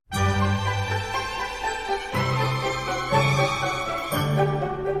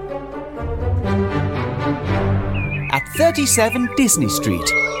37 Disney Street,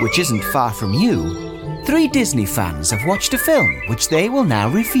 which isn't far from you, 3 Disney fans have watched a film which they will now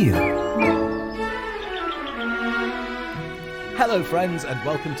review. Hello friends and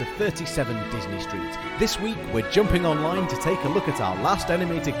welcome to 37 Disney Street. This week we're jumping online to take a look at our last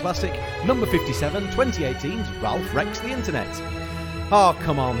animated classic, number 57, 2018's Ralph Wrecks the Internet. Oh,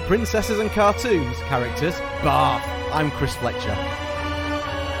 come on, princesses and cartoons, characters, bath. I'm Chris Fletcher.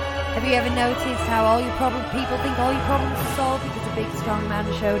 Have you ever noticed how people think all your problems are solved because a big strong man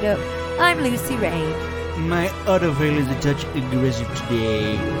showed up? I'm Lucy Rain. My autofill is a touch aggressive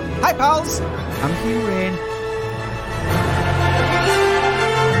today. Hi pals! I'm Hugh Rain.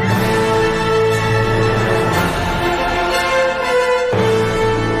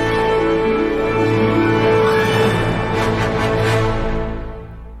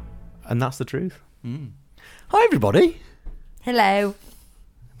 And that's the truth. Hi everybody! Hello.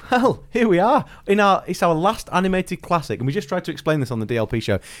 Well, here we are. It's our last animated classic, and we just tried to explain this on the DLP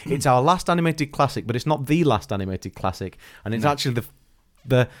show. It's our last animated classic, but it's not the last animated classic, and it's actually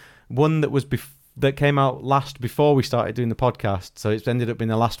the one that came out last before we started doing the podcast. So it's ended up being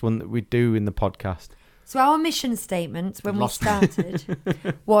the last one that we do in the podcast. So our mission statement when we started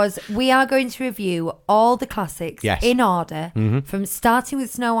was we are going to review all the classics in order, from starting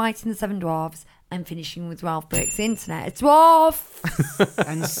with Snow White and the Seven Dwarfs and finishing with Ralph Breaks the Internet. It's Dwarf!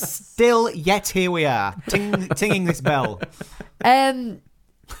 And still, yet here we are, tinging this bell. And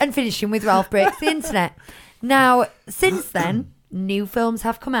finishing with Ralph Breaks the Internet. Now, since then, new films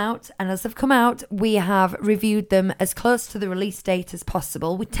have come out, and as they've come out, we have reviewed them as close to the release date as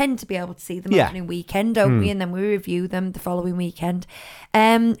possible. We tend to be able to see them opening weekend, don't we? And then we review them the following weekend.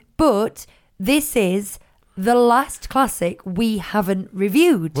 But this is the last classic we haven't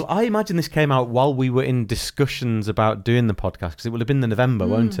reviewed. Well, I imagine this came out while we were in discussions about doing the podcast, because it would have been the November,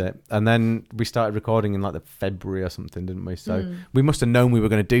 won't it? And then we started recording in like the February or something, didn't we? So we must have known we were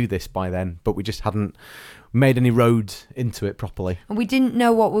going to do this by then, but we just hadn't made any roads into it properly. And we didn't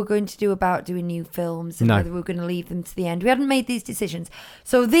know what we were going to do about doing new films and whether we were going to leave them to the end. We hadn't made these decisions.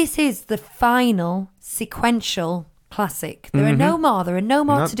 So this is the final sequential classic. There are no more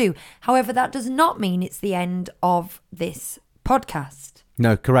to do. However, that does not mean it's the end of this podcast.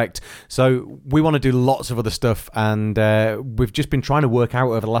 No, correct. So we want to do lots of other stuff, and we've just been trying to work out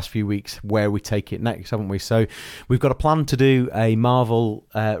over the last few weeks where we take it next, haven't we? So we've got a plan to do a Marvel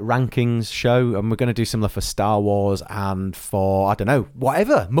rankings show, and we're going to do similar for Star Wars and for, I don't know,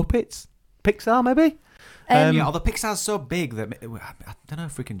 whatever, Muppets, Pixar maybe? Although Pixar's so big that I don't know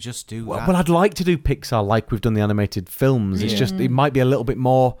if we can just do that. Well, I'd like to do Pixar like we've done the animated films. It's just, it might be a little bit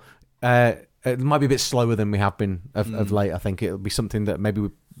more... it might be a bit slower than we have been of late. I think it'll be something that maybe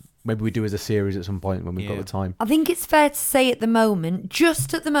we do as a series at some point when we've got the time. I think it's fair to say at the moment,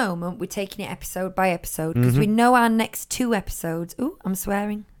 we're taking it episode by episode, because we know our next 2 episodes. Ooh, I'm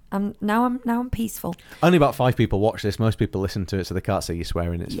swearing. Now I'm peaceful. Only about 5 people watch this. Most people listen to it, so they can't see you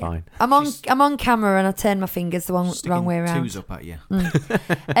swearing. It's fine. I'm on camera and I turn my fingers the wrong way around. Twos up at you.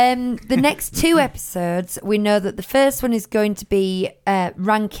 The next 2 episodes, we know that the first one is going to be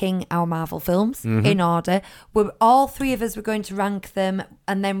ranking our Marvel films in order. All 3 of us were going to rank them,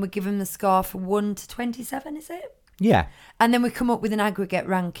 and then we give them the score from 1 to 27. Is it? Yeah. And then we come up with an aggregate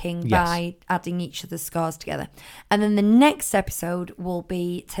ranking by adding each of the scores together. And then the next episode will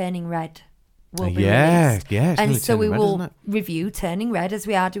be Turning Red. Will be released. Yeah. And so we will review Turning Red, as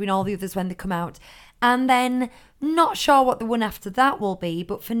we are doing all the others when they come out. And then, not sure what the one after that will be,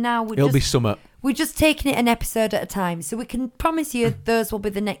 but for now it'll be Summer. We're just taking it an episode at a time. So we can promise you those will be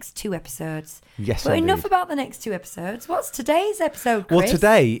the next 2 episodes. Yes, But indeed. enough about the next 2 episodes. What's today's episode, Chris? Well,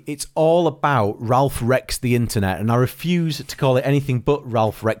 today it's all about Ralph Wrecks the Internet, and I refuse to call it anything but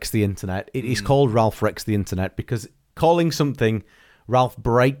Ralph Wrecks the Internet. It is called Ralph Wrecks the Internet because calling something Ralph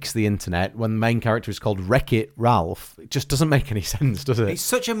Breaks the Internet when the main character is called Wreck-It Ralph, it just doesn't make any sense, does it? It's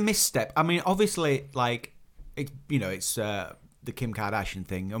such a misstep. I mean, obviously, like, it's the Kim Kardashian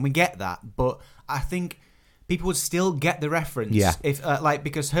thing, and we get that, but I think people would still get the reference. Yeah. If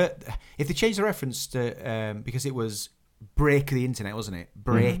because if they changed the reference to because it was Break the Internet, wasn't it?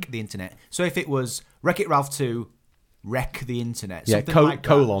 Break the Internet. So if it was Wreck-It Ralph 2, Wreck the Internet. Yeah, something like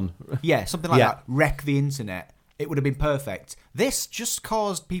colon. That. Yeah, something like that. Wreck the Internet. It would have been perfect. This just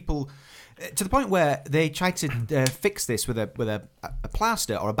caused people to the point where they tried to fix this with a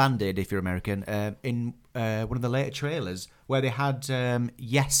plaster or a band-aid, if you're American, in one of the later trailers where they had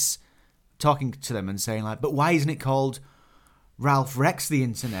Yes talking to them and saying like, but why isn't it called Ralph Wrecks the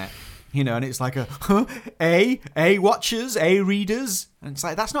Internet? You know, and it's like A watchers, A readers. And it's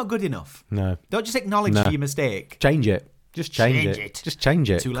like, that's not good enough. No. Don't just acknowledge your mistake. Change it. Just change it. Just change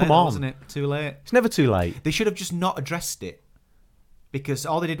it. Too late, Come on. wasn't it? Too late. It's never too late. They should have just not addressed it, because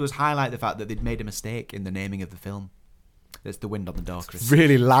all they did was highlight the fact that they'd made a mistake in the naming of the film. There's the wind on the door, Chris.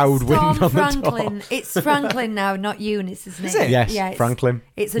 Really loud wind on Storm the door. Franklin. It's Franklin now, not Eunice, isn't it? Is it? Yes, Yeah, Franklin.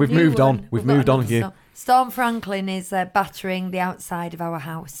 It's a We've new moved on. one. We've got moved on another here. Storm Franklin is battering the outside of our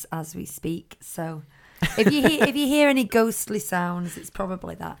house as we speak. So, if you hear any ghostly sounds, it's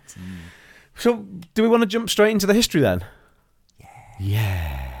probably that. So, do we want to jump straight into the history then?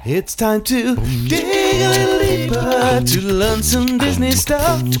 Yeah. It's time to dig a little deeper to learn some Disney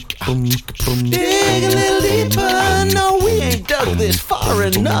stuff. Dig a little deeper. No, we ain't dug this far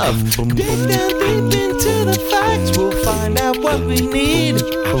enough. Dig down deep into the facts. We'll find out what we need.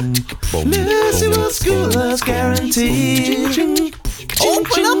 Lucy will school us, guaranteed.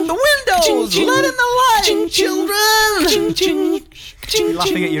 Open up the windows, let in the light, children. You're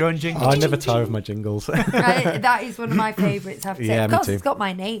laughing at your own jingle. I never tire of my jingles. That is one of my favourites. I have to say. Yeah, Of me course, too. it's got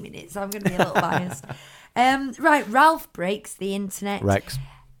my name in it, so I'm going to be a little biased. Right, Ralph breaks the internet. Rex.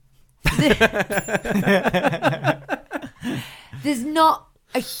 There's not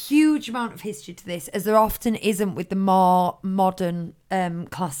a huge amount of history to this, as there often isn't with the more modern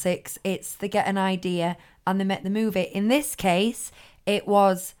classics. It's they get an idea and they make the movie. In this case, it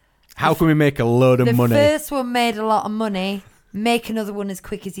was How can we make a load of the money? first one made a lot of money. Make another one as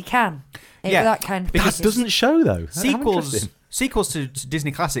quick as you can. Yeah, That kind of That doesn't show though. How interesting. Sequels to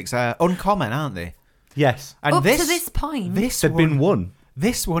Disney classics are uncommon, aren't they? Yes. And Up to this point. There'd been one.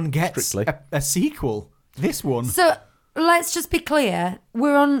 This one gets Strictly. a sequel. This one. So let's just be clear.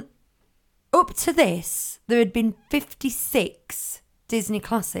 We're on up to this. There had been 56 Disney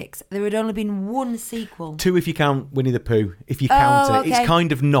classics. There had only been one sequel. 2 if you count Winnie the Pooh. If you count it, okay. it's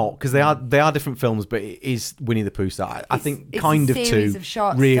kind of not because they are different films, but it is Winnie the Pooh. So I think it's kind a of series 2, of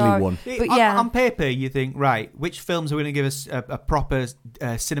short really stories. one. But yeah. On paper, you think, right, which films are we going to give us a proper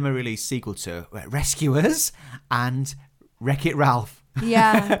cinema release sequel to? Rescuers and Wreck-It Ralph.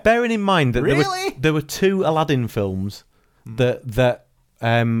 Yeah. Bearing in mind that Really? there were 2 Aladdin films that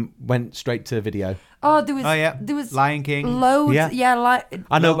went straight to video. Oh, there was. Oh, yeah. There was Lion King. loads. Yeah. Yeah, like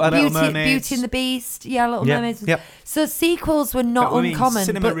I know, Little but Beauty- Beauty, Mermaids. and the Beast. Yeah, Little Yeah, Mermaids. yep. So sequels were not But I mean, uncommon.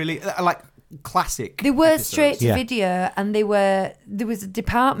 cinema but release, like classic. they were episodes. straight to Yeah. video, and there was a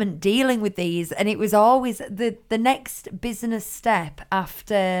department dealing with these, and it was always the next business step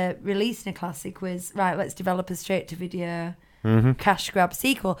after releasing a classic was right. Let's develop a straight to video cash grab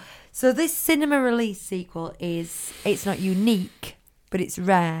sequel. So this cinema release sequel it's not unique, but it's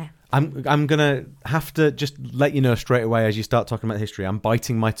rare. I'm gonna have to just let you know straight away as you start talking about history. I'm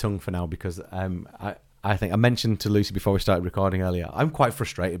biting my tongue for now because I think I mentioned to Lucy before we started recording earlier. I'm quite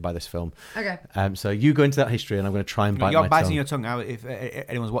frustrated by this film. Okay. So you go into that history, and I'm going to try and bite You're my biting tongue. your tongue out. If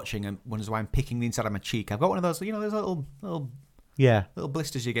anyone's watching and wonders why I'm picking the inside of my cheek, I've got one of those. Those Yeah, little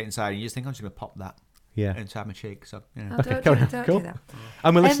blisters you get inside, and you just think I'm just going to pop that yeah. inside my cheek. So Oh, Okay, don't carry on. Cool. do that.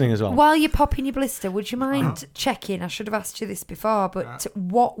 And we're listening as well. While you're popping your blister, would you mind checking? I should have asked you this before, but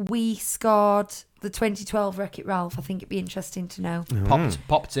what we scored the 2012 Wreck-It Ralph. I think it'd be interesting to know.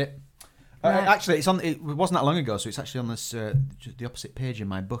 popped it. Right. Actually, it's on. It wasn't that long ago, so it's actually on this the opposite page in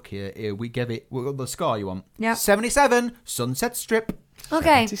my book here. We gave it the score you want. Yeah. 77 Sunset Strip.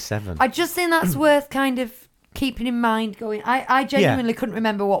 Okay. 77. I just think that's worth kind of keeping in mind going. I genuinely couldn't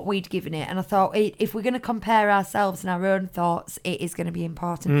remember what we'd given it, and I thought if we're going to compare ourselves and our own thoughts, it is going to be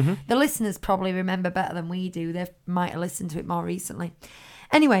important. The listeners probably remember better than we do. They might have listened to it more recently.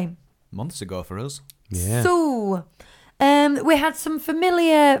 Anyway, Months ago for us. Yeah. so we had some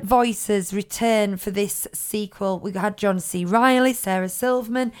familiar voices return for this sequel. We had John C. Reilly, Sarah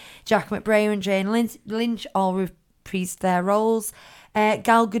Silverman, Jack McBrayer and Jane Lynch all reprised their roles.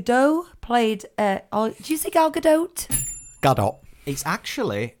 Gal Gadot played... did you say Gal Gadot? Gadot. It's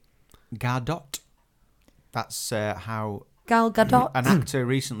actually Gadot. That's how Gal Gadot. an actor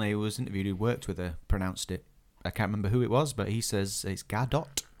recently who was interviewed who worked with her pronounced it. I can't remember who it was, but he says it's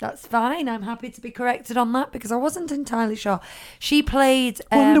Gadot. That's fine. I'm happy to be corrected on that because I wasn't entirely sure. She played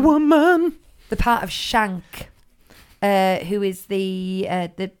Wonder Woman. the part of Shank, who is the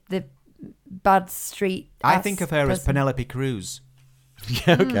bad street. I think of her as Penelope Cruz.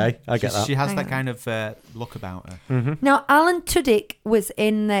 Yeah, okay. I get that. She has Hang that on. kind of look about her. Now, Alan Tudyk was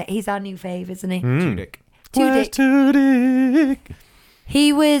in. He's our new fave, isn't he? Tudyk. Where's Tudyk. Tudyk?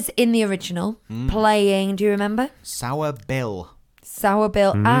 He was in the original, playing. Do you remember? Sour Bill. Sour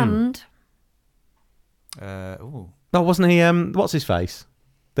Bill and Ooh. No, wasn't he? What's his face?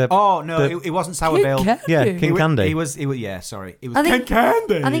 Oh no, The- it wasn't Sour King Bill. Candy. Yeah, King Candy. He was. Yeah, sorry. It was I think- King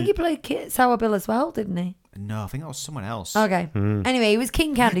Candy. I think he played Sour Bill as well, didn't he? No, I think that was someone else. Okay. Anyway, he was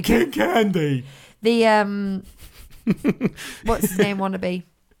King Candy. King Candy. The What's his name want to be?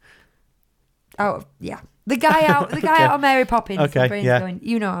 Oh, yeah. The guy out of Mary Poppins. Okay, The brain's yeah. going,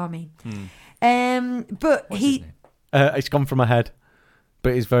 you know what I mean. But What's his name? It's gone from my head,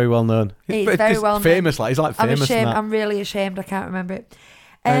 but he's very well known. He's But very just well known. famous. Like he's like I'm famous. ashamed. and that. I'm really ashamed. I can't remember it.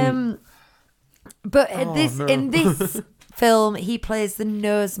 But in this film, he plays the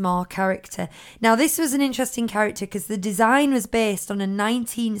Knowsmore character. Now, this was an interesting character because the design was based on a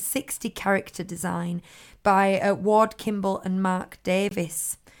 1960 character design by Ward Kimball and Mark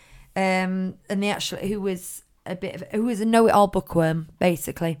Davis, and they actually who was a know-it-all bookworm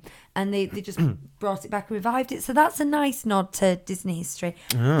basically, and they just brought it back and revived it. So that's a nice nod to Disney history.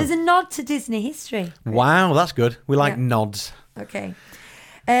 There's a nod to Disney history. Wow, that's good. We like Yeah. nods. Okay.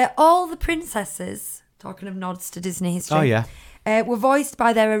 All the princesses, talking of nods to Disney history, Oh yeah. were voiced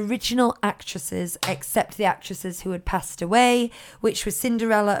by their original actresses, except the actresses who had passed away, which were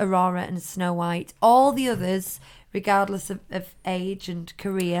Cinderella, Aurora, and Snow White. All the others, regardless of age and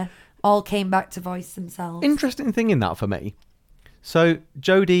career, all came back to voice themselves. Interesting thing in that for me. So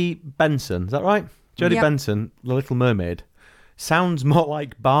Jodie Benson, is that right? Jodie Yep. Benson, The Little Mermaid, sounds more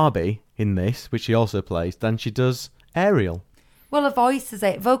like Barbie in this, which she also plays, than she does Ariel. Well, a voice is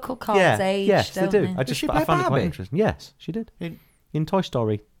vocal cords age, yes, they don't do. they? I Does she I play found it quite Barbie? interesting. Yes, she did in Toy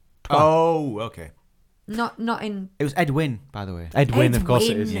Story. Oh, okay. Not in It was Edwin, by the way. Edwin, of course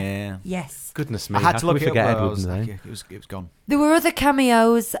it Edwin. is. Yeah. yes. Goodness me, I had how to could look we it up. forget But I Edwin's was like, name? it was gone. There were other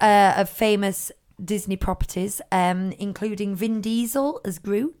cameos of famous Disney properties, including Vin Diesel as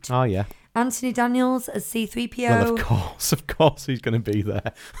Groot, Oh yeah. Anthony Daniels as C-3PO, Well, of course, he's going to be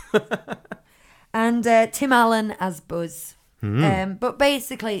there. and Tim Allen as Buzz. But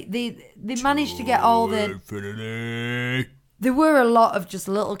basically, they managed to get all the. There were a lot of just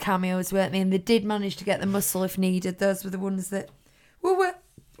little cameos, weren't they? And they did manage to get the muscle if needed. Those were the ones that were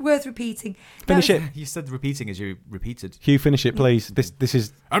worth repeating. Finish Now, it, You said repeating as you repeated. Hugh. Finish it, please. This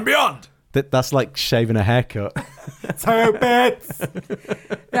is And beyond. that's like shaving a haircut.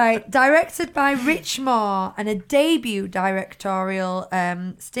 Right, directed by Rich Moore and a debut directorial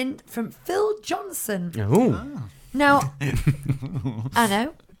stint from Phil Johnson. Ooh. Now, I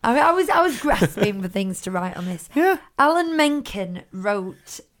know. I was grasping for things to write on this. Yeah. Alan Menken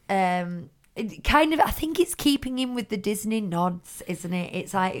wrote kind of, I think it's keeping in with the Disney nods, isn't it?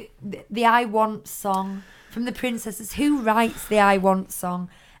 It's like the I Want song from the princesses. Who writes the I Want song?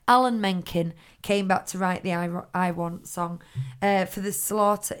 Alan Menken came back to write the I Want song for the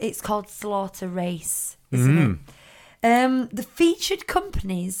Slaughter. It's called Slaughter Race, isn't it? The featured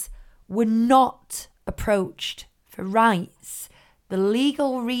companies were not approached for rights. The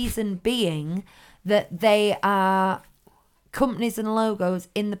legal reason being that they are companies and logos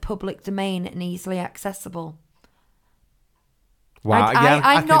in the public domain and easily accessible. Wow. I'm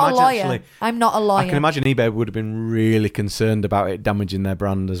can not a imagine, lawyer. actually. I'm not a lawyer. I can imagine eBay would have been really concerned about it damaging their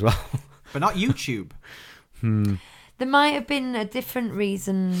brand as well. But not YouTube. There might have been a different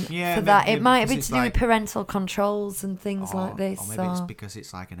reason Yeah, for that. maybe It might have because been it's to do with like- parental controls and things like this. Or maybe it's or- because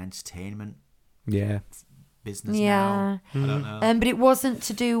it's like an entertainment Yeah. business Yeah. now. I don't know. But it wasn't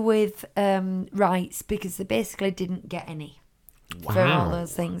to do with rights because they basically didn't get any for all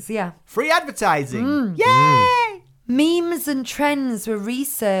those things. Yeah. Free advertising. Yay! Memes and trends were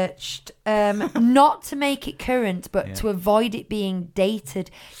researched not to make it current, but to avoid it being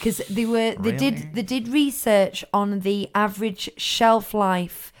dated, because they did research on the average shelf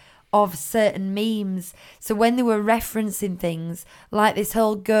life of certain memes. So when they were referencing things like this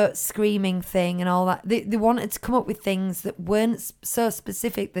whole goat screaming thing and all that, they wanted to come up with things that weren't so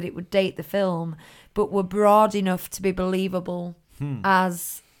specific that it would date the film, but were broad enough to be believable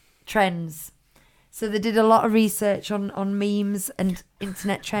as trends. So they did a lot of research on memes and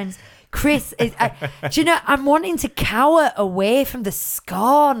internet trends. Chris, do you know, I'm wanting to cower away from the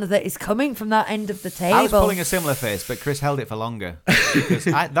scorn that is coming from that end of the table. I was pulling a similar face, but Chris held it for longer because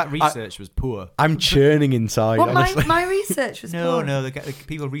that research was poor. I'm churning inside, Well, honestly. my research was poor. No, the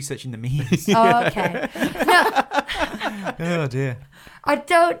people researching the memes. Oh, okay. No, Oh dear. I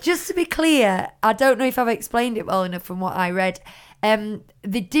don't. Just to be clear, I don't know if I've explained it well enough from what I read.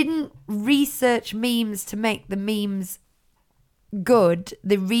 They didn't research memes to make the memes good.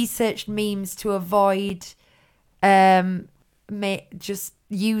 They researched memes to avoid just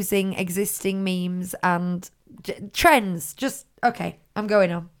using existing memes and trends. Just okay. I'm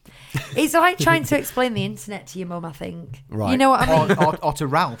going on. It's like trying to explain the internet to your mum, I think. Right. You know what I mean? Or to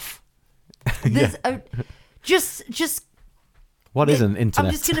Ralph. There's just What is an internet?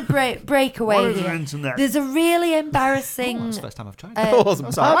 I'm just going to break away What is here. an internet? There's a really Oh, embarrassing that's the first time I've tried. It wasn't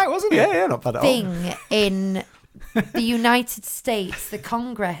That's bad. all right, wasn't it? Yeah, not bad at all. thing in the United States. The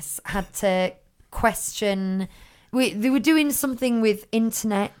Congress had to question They were doing something with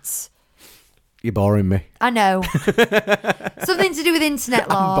internet. You're boring me. I know. Something to do with internet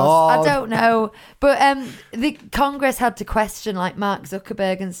laws. bored. I don't know. But the Congress had to question like Mark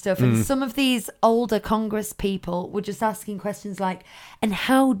Zuckerberg and stuff. And some of these older Congress people were just asking questions like, and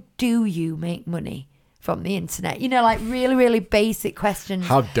how do you make money from the internet? You know, like really, really basic questions.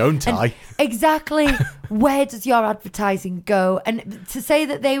 How don't And I? Exactly. Where does your advertising go? And to say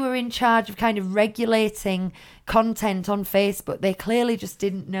that they were in charge of kind of regulating content on Facebook, they clearly just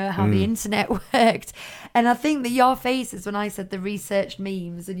didn't know how the internet worked. And I think that your faces, when I said the researched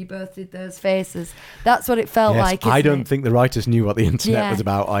memes, and you both did those faces, that's what it felt Yes, like. I isn't don't it? think the writers knew what the internet Yeah. was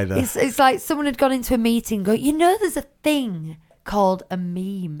about either. It's like someone had gone into a meeting and go, you know, there's a thing called a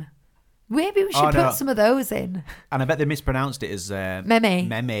meme. Maybe we should Oh, no. put some of those in. And I bet they mispronounced it as Meme.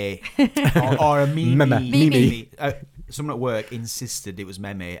 meme or a meme. Meme. Someone at work insisted it was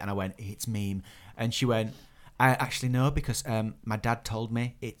meme, and I went, it's meme. And she went, I actually know because my dad told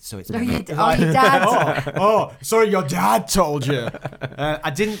me it, so it's Oh, meme. your dad. Sorry, your dad told you.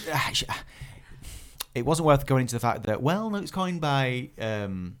 I didn't. It wasn't worth going into the fact that, well, no, it's coined by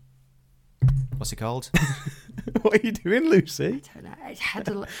what's it called? What are you doing, Lucy? I had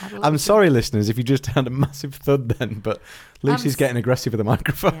to look I'm at sorry, listeners, if you just had a massive thud then, but Lucy's getting aggressive with the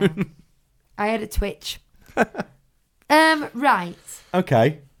microphone. Yeah. I had a twitch. Right.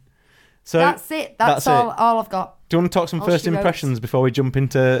 Okay. So That's it. That's all I've got. Do you want to talk some All first she wrote. impressions before we jump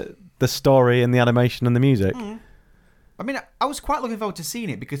into the story and the animation and the music? I mean, I was quite looking forward to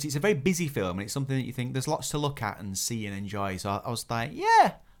seeing it because it's a very busy film and it's something that you think there's lots to look at and see and enjoy. So I was like,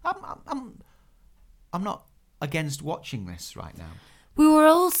 yeah, I'm not against watching this right now. We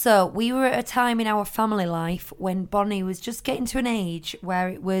were at a time in our family life when Bonnie was just getting to an age where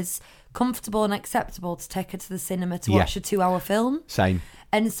it was comfortable and acceptable to take her to the cinema to Yeah. watch a 2-hour film. Same.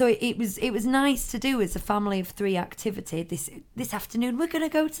 And so it was nice to do as a family of 3 activity. This afternoon we're going to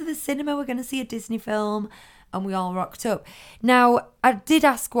go to the cinema, we're going to see a Disney film, and we all rocked up. Now, I did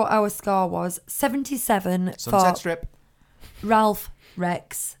ask what our score was. 77 Sunset for Strip. Ralph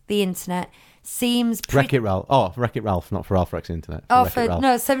Rex, the internet. Seems pretty... Wreck-It Ralph. Oh, Wreck-It Ralph, not for Ralph Rex Internet. Oh, Wreck-It Ralph.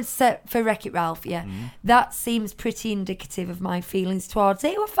 no, 77 for Wreck-It Ralph, yeah. That seems pretty indicative of my feelings towards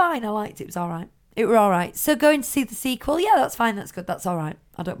it. It were fine, I liked it, it was all right. It were all right. So going to see the sequel, yeah, that's fine, that's good, that's all right.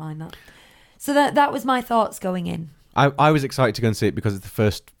 I don't mind that. So that was my thoughts going in. I was excited to go and see it because it's the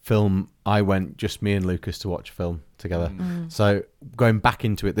first film I went, just me and Lucas, to watch a film together. So going back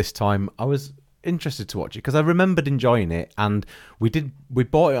into it this time, I was interested to watch it because I remembered enjoying it, and we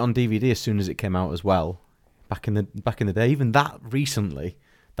bought it on DVD as soon as it came out as well. Back in the day, even that recently,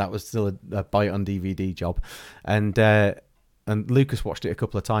 that was still a buy it on DVD job, and Lucas watched it a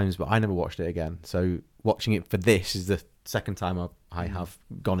couple of times, but I never watched it again. So watching it for this is the second time I have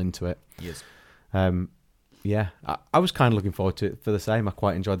gone into it. Yes. Yeah, I was kind of looking forward to it for the same. I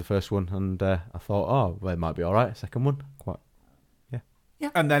quite enjoyed the first one, and I thought, oh, well, it might be all right. Second one, quite.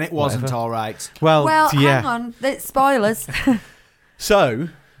 And then it wasn't Whatever. all right. Well, yeah. Hang on, it's spoilers. So,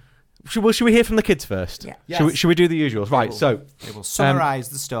 should we hear from the kids first? Yeah. Yes. Should we do the usuals? Right. So It will summarise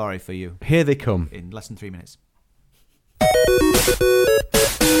the story for you here they come. in less than 3 minutes.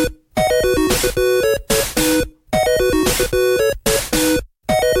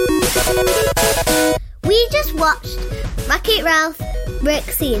 We just watched Wreck-It Ralph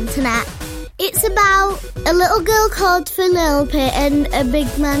Breaks the Internet. It's about a little girl called Penelope and a big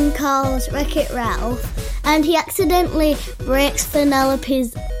man called Wreck-It Ralph, and he accidentally breaks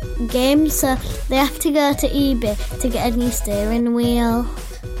Penelope's game, so they have to go to eBay to get a new steering wheel.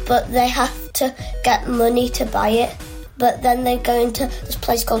 But they have to get money to buy it. But then they go into this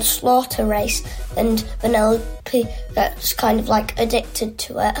place called Slaughter Race, and Penelope gets kind of like addicted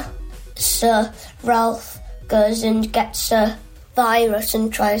to it. So Ralph goes and gets a virus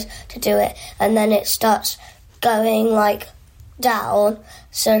and tries to do it, and then it starts going like down.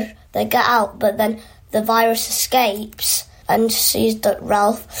 So they get out, but then the virus escapes and sees that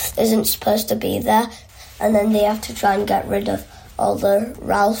Ralph isn't supposed to be there, and then they have to try and get rid of all the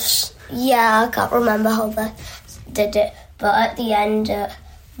Ralphs. Yeah, I can't remember how they did it, but at the end,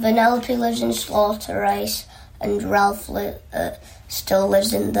 Penelope lives in Slaughter Race, and Ralph still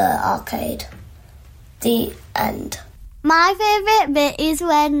lives in the arcade. The end. My favourite bit is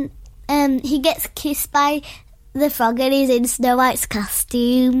when he gets kissed by the frog and he's in Snow White's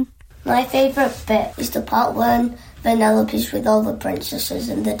costume. My favourite bit is the part when Penelope's with all the princesses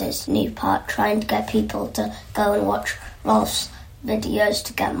in the Disney park trying to get people to go and watch Ralph's videos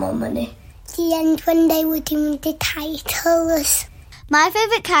to get more money. The end when they were doing the titles. My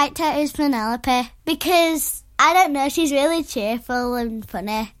favourite character is Penelope because, I don't know, she's really cheerful and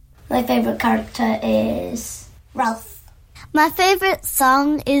funny. My favourite character is Ralph. My favourite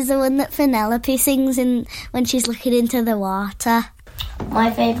song is the one that Penelope sings when she's looking into the water.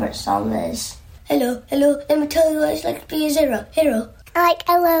 My favourite song is Hello, hello, let me tell you what it's like to be a hero. I like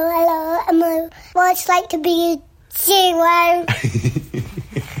hello, what it's like to be a zero.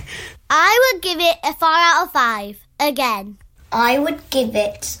 I would give it a 4 out of 5 again. I would give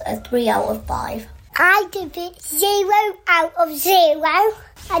it a 3 out of 5. I give it 0 out of 0.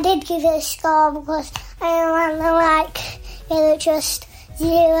 I did give it a score because I don't like just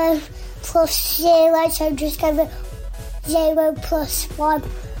 0 plus 0, so just give it 0 plus 1.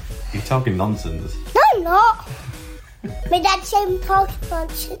 You're talking nonsense. No, I'm not. My dad's saying talking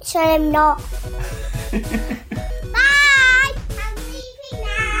nonsense, so I'm not. Bye! I'm leaving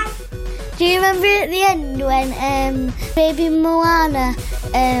now. Do you remember at the end when baby Moana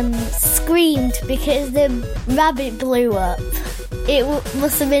screamed because the rabbit blew up? It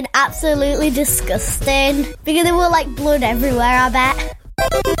must have been absolutely disgusting because there were like blood everywhere, I bet.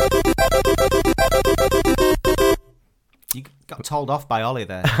 You got told off by Ollie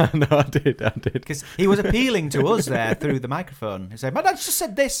there. No, I did. Because he was appealing to us there through the microphone. He said, my dad just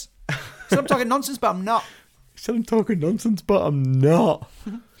said this. He said, I'm talking nonsense, but I'm not. He said I'm talking nonsense, but I'm not.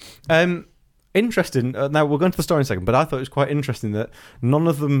 Interesting. Now, we'll go into the story in a second, but I thought it was quite interesting that none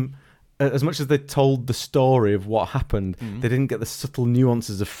of them, as much as they told the story of what happened, they didn't get the subtle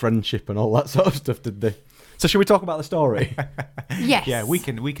nuances of friendship and all that sort of stuff, did they? So should we talk about the story? Yes. Yeah, we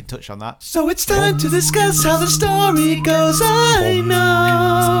can touch on that. So it's time to discuss how the story goes. I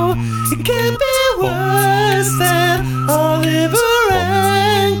know it can't be worse than Oliver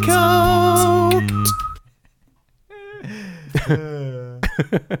and Co.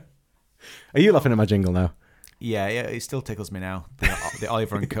 Are you laughing at my jingle now? Yeah, it still tickles me now. The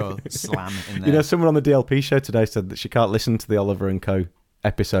Oliver and Co. slam in there. You know, someone on the DLP show today said that she can't listen to the Oliver and Co.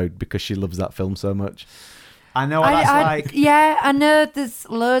 episode because she loves that film so much. I know what that's like. Yeah, I know there's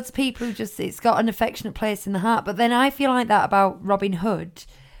loads of people who just, it's got an affectionate place in the heart. But then I feel like that about Robin Hood.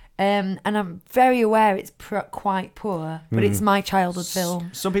 And I'm very aware it's quite poor, but it's my childhood film.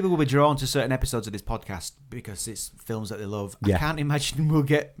 Some people will be drawn to certain episodes of this podcast because it's films that they love. Yeah. I can't imagine we'll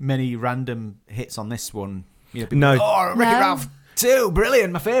get many random hits on this one. You know, people No. go, oh, Wreck-It Ralph 2,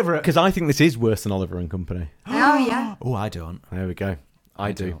 brilliant, my favourite. Because I think this is worse than Oliver and Company. Oh, yeah. Oh, I don't. There we go.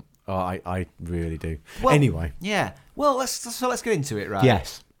 I do. don't. Oh, I really do. Well, anyway. Yeah. Well, let's get into it, right?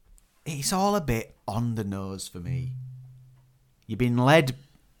 Yes. It's all a bit on the nose for me. You've been led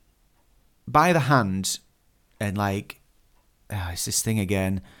by the hand, and it's this thing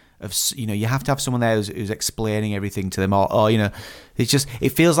again of, you know, you have to have someone there who's explaining everything to them, or you know, it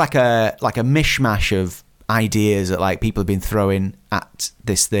feels like a mishmash of ideas that like people have been throwing at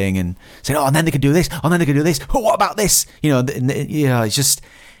this thing and saying, oh, and then they could do this, and then they could do this. Oh, what about this? You know,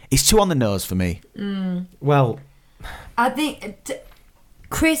 it's too on the nose for me. Well, I think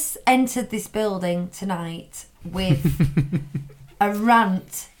Chris entered this building tonight with a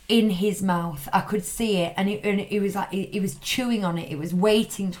rant in his mouth. I could see it, and it was like he was chewing on it. It was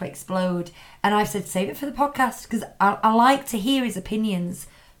waiting to explode. And I've said, save it for the podcast, because I like to hear his opinions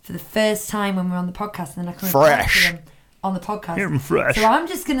for the first time when we're on the podcast, and then I can reply to them on the podcast. Hear 'em fresh. So I'm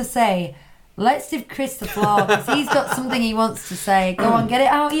just gonna say, let's give Chris the floor, because he's got something he wants to say. Go on, get it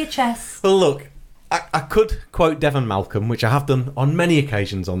out of your chest. well, look, I could quote Devon Malcolm, which I have done on many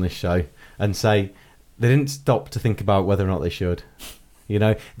occasions on this show, and say they didn't stop to think about whether or not they should. You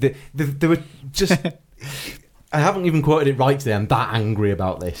know, they were just... I haven't even quoted it right today. I'm that angry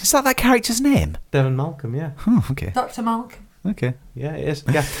about this. Is that character's name? Devon Malcolm, yeah. Oh, okay. Dr. Malcolm. Okay. Yeah, it is.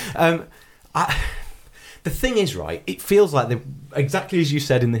 Yeah. The thing is, right, it feels like they, exactly as you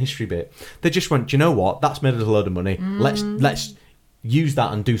said in the history bit, they just went, do you know what? That's made us a load of money. Let's use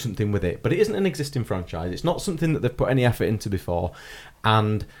that and do something with it. But it isn't an existing franchise. It's not something that they've put any effort into before.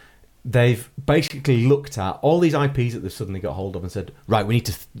 And they've basically looked at all these IPs that they've suddenly got hold of and said, right, we need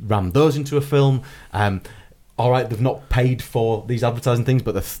to ram those into a film. All right, they've not paid for these advertising things,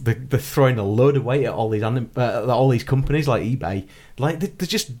 but they're throwing a load of weight at all these companies like eBay. Like they're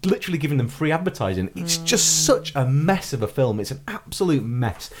just literally giving them free advertising. It's just such a mess of a film. It's an absolute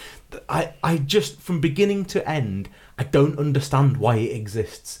mess. I just, from beginning to end, I don't understand why it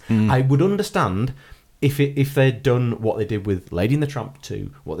exists. I would understand if they'd done what they did with Lady and the Tramp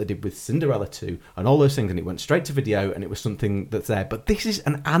 2, what they did with Cinderella 2, and all those things, and it went straight to video, and it was something that's there. But this is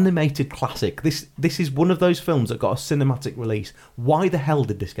an animated classic. This is one of those films that got a cinematic release. Why the hell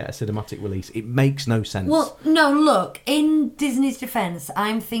did this get a cinematic release? It makes no sense. Well, no, look, in Disney's defence,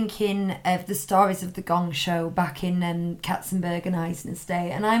 I'm thinking of the stories of the Gong Show back in Katzenberg and Eisner's day,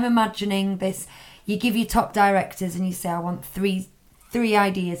 and I'm imagining this. You give your top directors and you say, I want three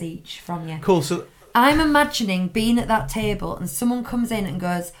ideas each from you. Cool, so I'm imagining being at that table and someone comes in and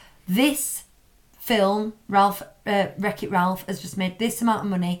goes, this film, Wreck-It Ralph, has just made this amount of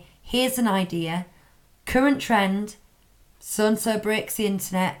money. Here's an idea. Current trend, so-and-so breaks the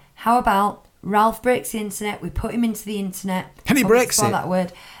internet. How about Ralph breaks the internet, we put him into the internet. And he breaks it. That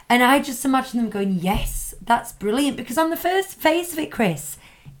word. And I just imagine them going, yes, that's brilliant. Because on the first face of it, Chris,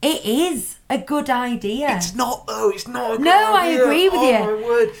 it is a good idea. It's not, though. It's not a good No, I idea. agree with you. My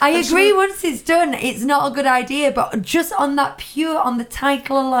word. I agree once it's done, it's not a good idea. But just on the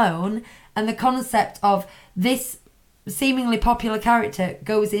title alone and the concept of this seemingly popular character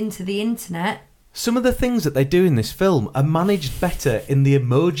goes into the internet. Some of the things that they do in this film are managed better in the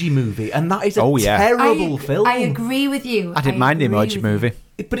Emoji Movie, and that is a terrible film. I agree with you. I didn't mind the Emoji Movie.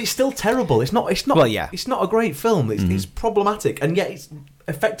 But it's still terrible. It's not. Well, yeah. It's not a great film. It's problematic, and yet it's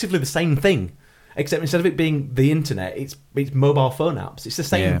effectively the same thing, except instead of it being the internet, it's mobile phone apps. It's the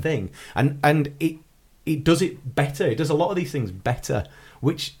same thing, and it does it better. It does a lot of these things better.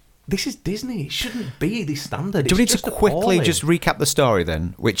 Which this is Disney. It shouldn't be this standard. Do we need It's to just quickly appalling. just recap the story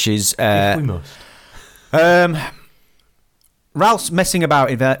then? Which is If we must. Ralph's messing about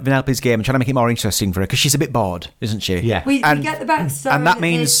in Vanellope's game and trying to make it more interesting for her because she's a bit bored, isn't she? Yeah. We And- get the backstory and that that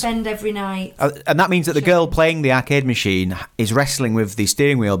they means- spend every night. And that means that the girl playing the arcade machine is wrestling with the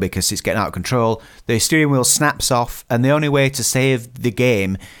steering wheel because it's getting out of control. The steering wheel snaps off, and the only way to save the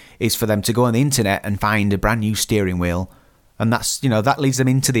game is for them to go on the internet and find a brand new steering wheel, and that's that leads them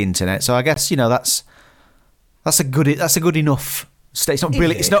into the internet. So I guess that's a good enough. It's not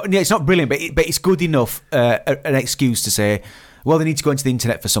brilliant. It's not brilliant, but it's good enough an excuse to say, well, they need to go into the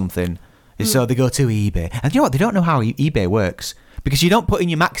internet for something. So they go to eBay. And you know what? They don't know how eBay works because you don't put in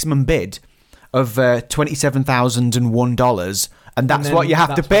your maximum bid of $27,001 and that's then what you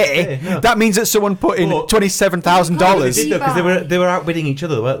have to that's what you pay. pay, no. That means that someone put in But- $27,000. They did, though, because they were outbidding each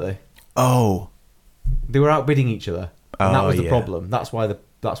other, weren't they? Oh. They were outbidding each other, and that Oh, was the yeah. problem. That's why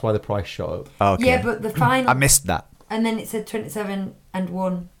the price shot up. Okay. Yeah, but the final. I missed that. And then it said 27 and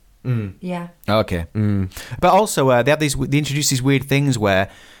 1. Yeah. Okay. But also, they introduce these weird things where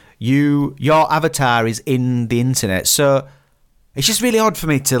your avatar is in the internet. So it's just really odd for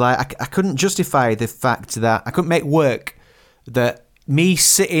me to I couldn't justify the fact that I couldn't make work that me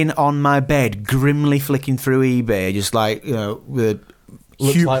sitting on my bed grimly flicking through eBay, just with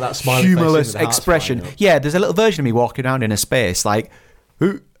Looks like that smiley face humorless with the hearts expression. flying up. Yeah, there's a little version of me walking around in a space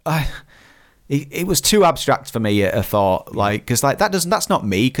It was too abstract for me. I thought, because that's not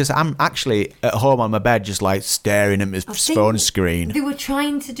me. Because I'm actually at home on my bed, just staring at my phone screen. They were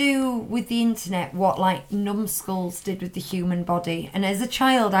trying to do with the internet what numbskulls did with the human body. And as a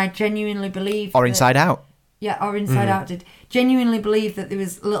child, I genuinely believed. Or Inside Out. Yeah, or Inside Out did. Genuinely believed that there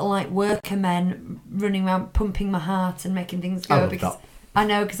was little worker men running around pumping my heart and making things go. I love Because that. I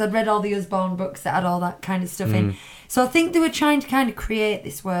know, because I'd read all the Usborne books that had all that kind of stuff in. So I think they were trying to kind of create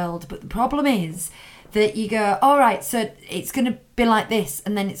this world. But the problem is that you go, all right, so it's going to be like this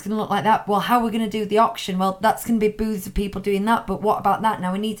and then it's going to look like that. Well, how are we going to do the auction? Well, that's going to be booths of people doing that. But what about that?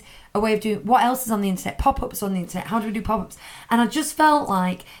 Now we need a way of doing... What else is on the internet? Pop-ups on the internet. How do we do pop-ups? And I just felt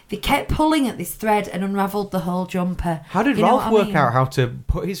like they kept pulling at this thread and unravelled the whole jumper. How did You know Ralph what I work mean? out how to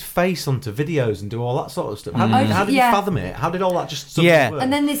put his face onto videos and do all that sort of stuff? How did he Yeah. fathom it? How did all that just suddenly Yeah. work?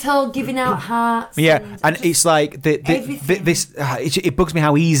 And then this whole giving out hearts. Yeah, and just it's like everything. it bugs me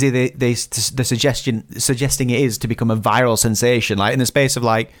how easy the suggesting it is to become a viral sensation. In the space of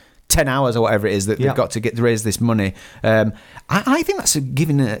 10 hours or whatever it is that Yeah. they've got to raise this money. I think that's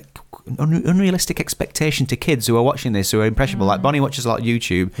giving an unrealistic expectation to kids who are watching this, who are impressionable. Like Bonnie watches a lot of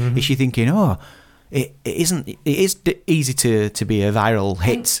YouTube. Is she thinking, it is easy to be a viral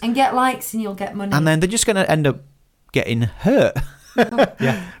hit, And get likes and you'll get money. and then they're just going to end up getting hurt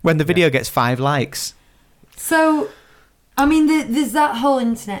when the video gets 5 likes. So, I mean, there's that whole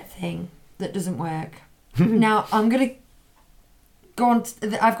internet thing that doesn't work. Now, I'm going to go on.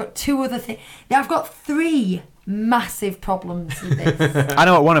 I've got 2 other things. I've got 3 massive problems with this. I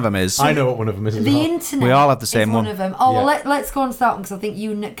know what one of them is. I know what one of them is as The well. internet. We all have the same is one. of them. Oh, Yeah. well, let's go on to that one because I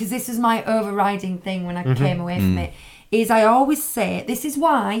think because this is my overriding thing when I came away from it. Is I always say this is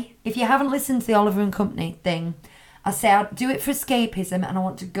why if you haven't listened to the Oliver and Company thing, I say I do it for escapism and I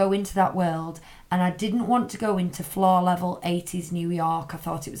want to go into that world. And I didn't want to go into floor level 80s New York. I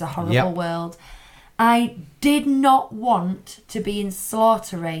thought it was a horrible Yep. world. I did not want to be in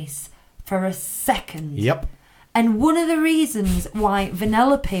Slaughter Race for a second. Yep. And one of the reasons why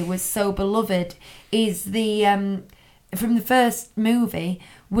Vanellope was so beloved is the from the first movie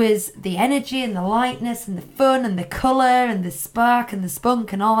was the energy and the lightness and the fun and the colour and the spark and the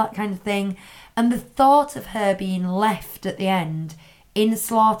spunk and all that kind of thing. And the thought of her being left at the end in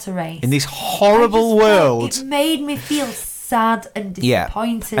Slaughter Race. In this horrible world. It made me feel sad and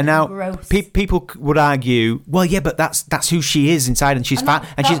disappointed And now gross. people would argue, well, yeah, but that's who she is inside, and she's And found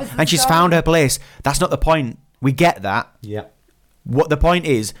that was the she's story. found her place. That's not the point. We get that. Yeah. What the point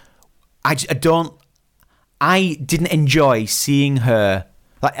is, I didn't enjoy seeing her.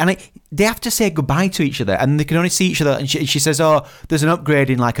 They have to say goodbye to each other, and they can only see each other. And she says, "Oh, there's an upgrade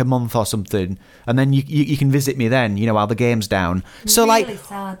in like a month or something, and then you can visit me then. While the game's down." So Really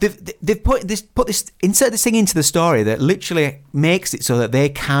sad. they've put this insert this thing into the story that literally makes it so that they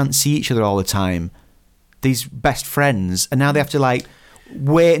can't see each other all the time. These best friends, and now they have to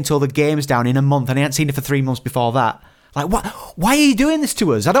wait until the game's down in a month, and they hadn't seen her for 3 months before that. What? Why are you doing this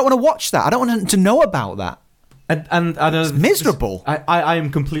to us? I don't want to watch that. I don't want to know about that. And I know It's miserable. I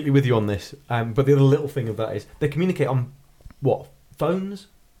am completely with you on this. But the other little thing of that is they communicate on what, phones?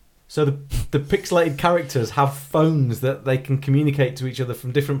 So the pixelated characters have phones that they can communicate to each other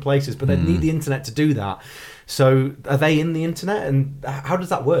from different places, but they need the internet to do that. So are they in the internet, and how does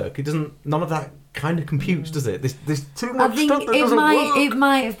that work? It doesn't. None of that kind of computes, does it? There's too much I think stuff that doesn't work. it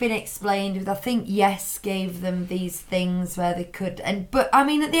might have been explained with, I think Yes gave them these things where they could, but I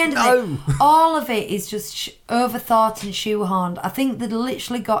mean at the end of it, all of it is just overthought and shoehorned. I think they'd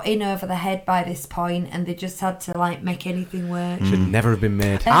literally got in over the head by this point, and they just had to make anything work. Should never have been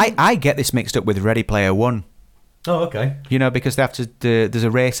made. I get this mixed up with Ready Player One. Oh, okay. Because they have to. There's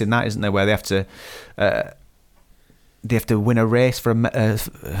a race in that, isn't there, where they have to. They have to win a race for One of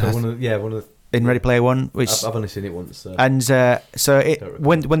the. in Ready Player One, which I've only seen it once. So. and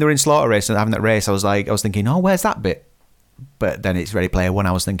when they were in Slaughter Race and having that race, I was thinking, oh, where's that bit? But then it's Ready Player One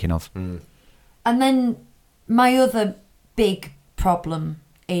I was thinking of. And then my other big problem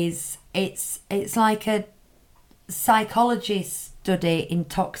is it's like a psychology study in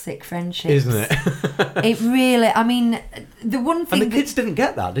toxic friendships, Isn't it? It really, I mean, the one thing And the kids didn't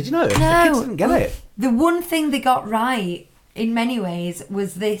get that, did you know? The No. kids didn't get it. The one thing they got right in many ways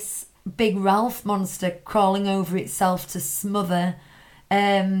was this big Ralph monster crawling over itself to smother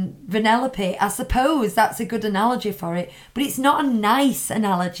Vanellope. I suppose that's a good analogy for it, but it's not a nice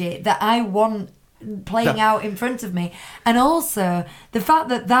analogy that I want playing out in front of me. And also the fact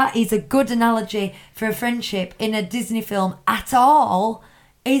that that is a good analogy for a friendship in a Disney film at all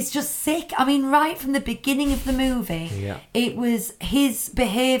is just sick. I mean, right from the beginning of the movie, it was his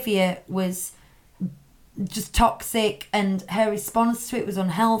behaviour was just toxic, and her response to it was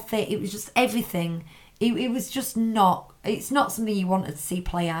unhealthy. It was just everything. It was just not. It's not something you wanted to see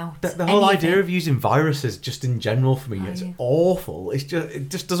play out. The whole idea of using viruses, just in general, for me, it's awful. It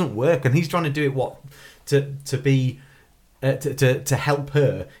just doesn't work. And he's trying to do it to help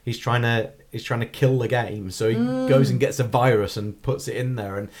her. He's trying to kill the game. So he goes and gets a virus and puts it in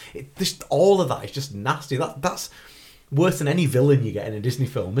there, and just all of that is just nasty. That's worse than any villain you get in a Disney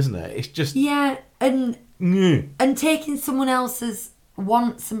film, isn't it? It's just and taking someone else's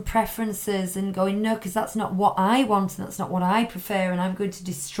wants and preferences and going, no, because that's not what I want and that's not what I prefer, and I'm going to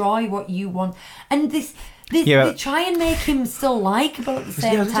destroy what you want. And they try and make him still likeable at the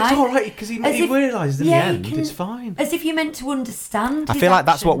same time. It's all right, because he realises in the end it's fine. As if you're meant to understand. I feel like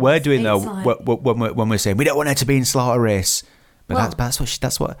that's what we're doing though. When we're saying we don't want her to be in Slaughter Race, but that's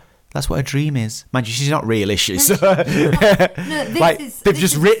what her dream is. Mind you, she's not real, is she? So, they've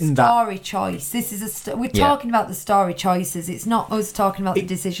just written that story choice. This is we're talking about the story choices. It's not us talking about the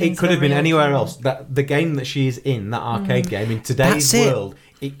decisions. It could have been anywhere else. That the game that she is in, that arcade game, in today's world,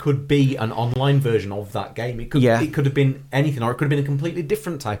 it could be an online version of that game. It could have been anything, or it could have been a completely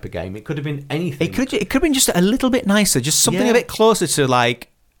different type of game. It could have been anything. It could have been just a little bit nicer, just something a bit closer to like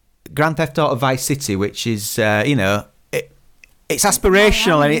Grand Theft Auto Vice City, which is it's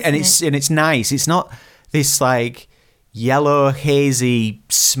aspirational and it's nice. It's not this like yellow, hazy,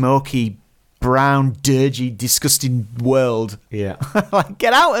 smoky, brown, dirgy, disgusting world. Yeah. Like,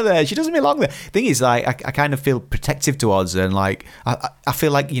 get out of there. She doesn't belong there. Thing is, like, I kind of feel protective towards her, and like I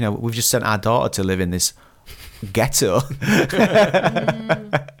feel like, we've just sent our daughter to live in this ghetto.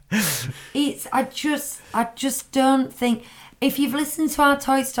 I just don't think, if you've listened to our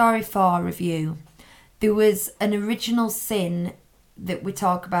Toy Story 4 review, there was an original sin that we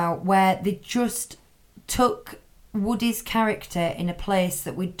talk about where they just took Woody's character in a place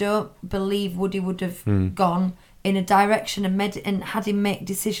that we don't believe Woody would have gone, in a direction and had him make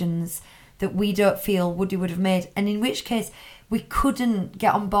decisions that we don't feel Woody would have made, and in which case we couldn't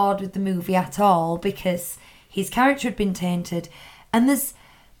get on board with the movie at all because his character had been tainted. And there's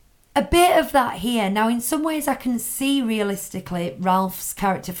a bit of that here. Now, in some ways I can see realistically Ralph's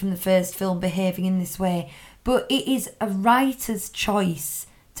character from the first film behaving in this way, but it is a writer's choice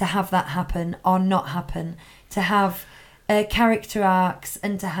to have that happen or not happen, to have character arcs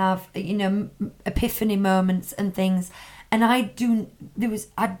and to have, you know, epiphany moments and things. And I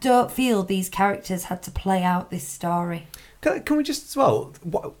don't feel these characters had to play out this story. Can we just as well?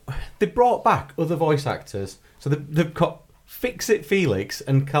 They brought back other voice actors, so they've got Fix-It Felix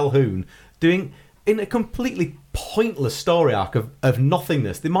and Calhoun doing in a completely pointless story arc of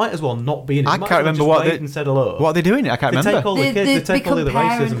nothingness. They might as well not be in it. I can't remember what they said hello. What are they doing? I can't remember. Take all the kids, they take all the other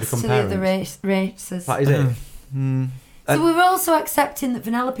races and become to parents. the other races. That is it. So we're also accepting that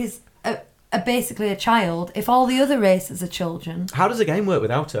Vanellope's basically a child if all the other races are children. How does the game work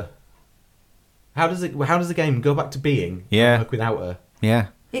without her? How does the game go back to being Yeah. and work without her? Yeah.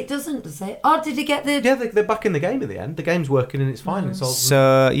 It doesn't, does it? Or did he get the... Yeah, they're back in the game at the end. The game's working and it's fine. It's all...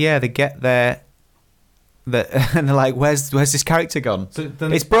 So yeah, they get there, and they're like, "Where's this character gone? So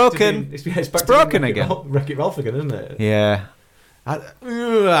then It's back to broken. being- it's back to broken being again." Wreck-It Ralph again, isn't it? Yeah.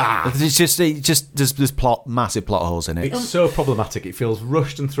 Ugh. It's just there's massive plot holes in it. It's so problematic. It feels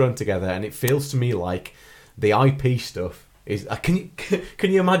rushed and thrown together, and it feels to me like the IP stuff is. Can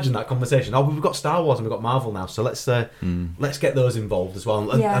you imagine that conversation? Oh, we've got Star Wars and we've got Marvel now, so let's get those involved as well,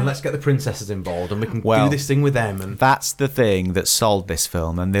 and let's get the princesses involved, and we can do this thing with them. And that's the thing that sold this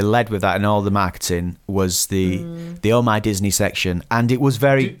film, and they led with that, and all the marketing was the Oh My Disney section, and it was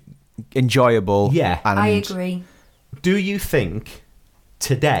very enjoyable. Yeah, and I agree. Do you think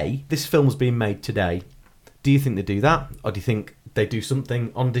today, this film's being made today, do you think they do that? Or do you think they do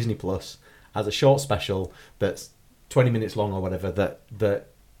something on Disney Plus as a short special that's 20 minutes long or whatever that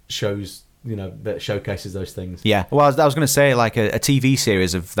shows, you know, that showcases those things? Yeah. Well, I was going to say like a TV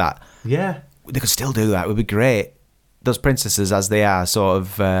series of that. Yeah. They could still do that. It would be great. Those princesses as they are, sort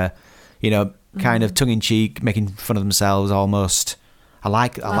of, kind of tongue-in-cheek, making fun of themselves almost. I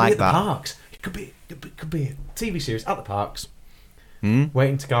like at that. The parks. It could be a TV series at the parks.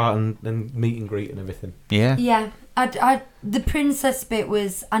 Waiting to go out and meet and greet and everything. Yeah. Yeah. The princess bit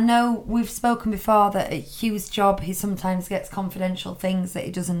was... I know we've spoken before that at Hugh's job he sometimes gets confidential things that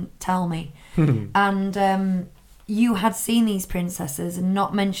he doesn't tell me. And you had seen these princesses and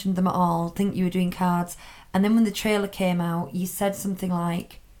not mentioned them at all. Think you were doing cards. And then when the trailer came out, you said something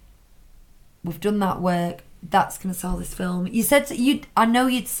like, "We've done that work. That's going to sell this film." You said... I know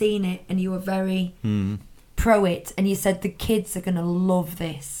you'd seen it and you were very... pro it, and you said the kids are going to love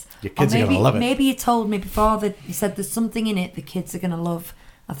this. Your kids are going to love it. Maybe you told me before that you said there's something in it the kids are going to love.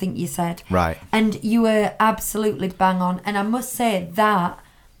 I think you said. Right. And you were absolutely bang on. And I must say that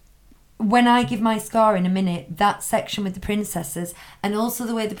when I give my score in a minute, that section with the princesses and also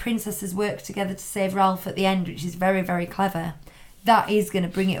the way the princesses work together to save Ralph at the end, which is very, very clever, that is going to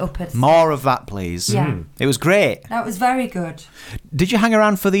bring it up. More of that, please. Yeah. It was great. That was very good. Did you hang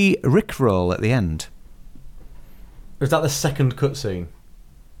around for the Rickroll at the end? Was that the second cutscene?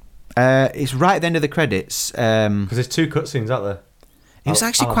 It's right at the end of the credits. Because there's two cutscenes out there. It was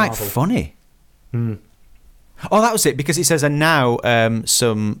actually Alan quite Marvel. funny. Oh, that was it, because it says, and now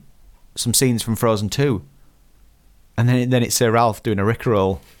some scenes from Frozen 2. And then it's Ralph doing a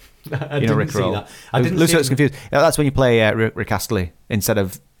Rickroll. I didn't see that. I didn't Lucy see looks confused. That's when you play Rick Astley instead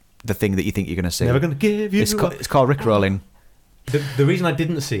of the thing that you think you're going to see. Never going to give you. It's called Rickrolling. The reason I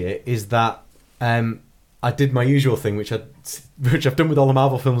didn't see it is that I did my usual thing, which I've done with all the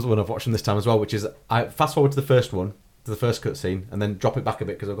Marvel films when I've watched them this time as well, which is I fast forward to the first one, to the first cutscene, and then drop it back a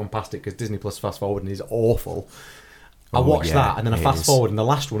bit because I've gone past it because Disney Plus fast forward and is awful. I watch that and then I fast forward, and the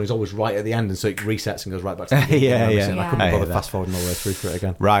last one is always right at the end, and so it resets and goes right back to the beginning. And I couldn't bother fast forwarding all the way through for it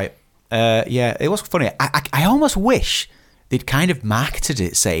again. Right. Yeah, it was funny. I almost wish they'd kind of marketed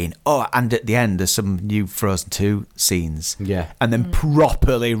it saying, "Oh, and at the end there's some new Frozen 2 scenes." Yeah. And then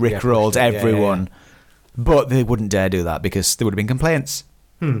properly rickrolled everyone. Yeah. But they wouldn't dare do that because there would have been complaints.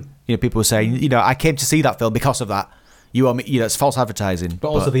 You know, people were saying, I came to see that film because of that. You owe me, it's false advertising. But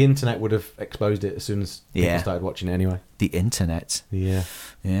also the internet would have exposed it as soon as people started watching it anyway. The internet. Yeah.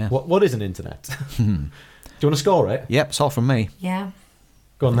 Yeah. What is an internet? Do you want to score it? Yep, it's all from me. Yeah.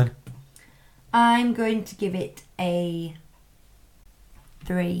 Go on then. I'm going to give it a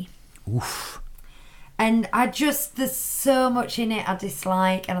 3. Oof. And there's so much in it I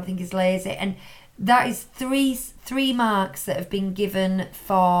dislike and I think is lazy. And that is three marks that have been given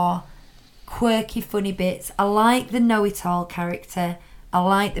for quirky, funny bits. I like the know-it-all character. I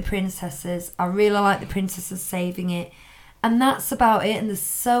like the princesses. I really like the princesses saving it. And that's about it. And there's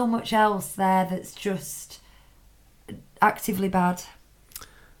so much else there that's just actively bad.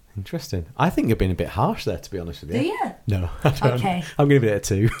 Interesting. I think you're being a bit harsh there, to be honest with you. Do you? No, I don't. Okay. I'm going to give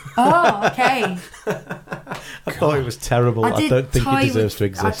it a 2. Oh, okay. I thought it was terrible. I don't think it deserves to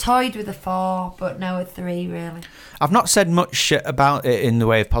exist. I toyed with a 4, but no, a 3, really. I've not said much about it in the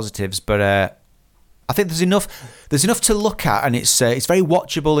way of positives, but I think there's enough to look at, and it's very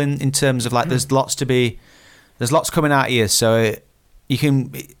watchable in terms of like there's lots coming at you, so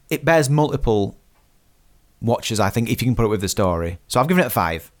it bears multiple watches, I think, if you can put it with the story. So I've given it a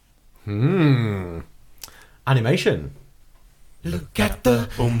 5. Animation. Look at the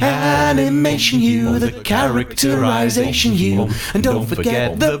animation hue, the characterization hue, and don't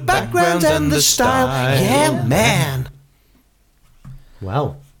forget the background and the style. Yeah, man.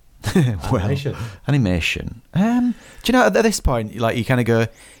 Well, animation. Do you know, at this point, like, you kind of go,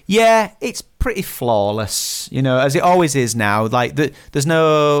 yeah, it's pretty flawless, you know, as it always is now. Like, there's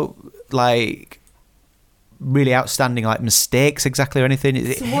no, like, really outstanding, like, mistakes exactly or anything.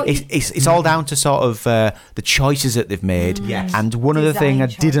 It's all down to sort of the choices that they've made. Yes. And one other thing I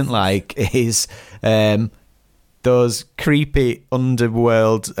didn't like is those creepy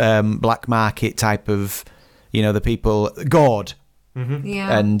underworld black market type of, you know, the people, Gord.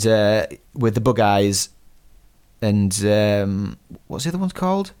 Yeah. And with the bug eyes, and what's the other one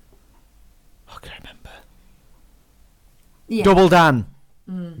called? I can't remember. Yeah. Double Dan.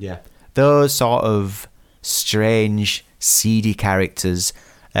 Yeah. Those sort of strange, seedy characters,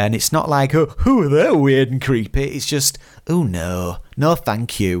 and it's not like, oh, they're weird and creepy. It's just, oh no,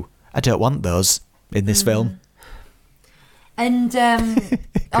 thank you. I don't want those in this film. And on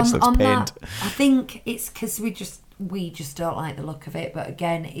pained. that, I think it's because we just don't like the look of it. But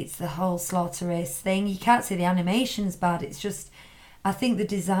again, it's the whole slaughter race thing. You can't say the animation's bad. It's just, I think the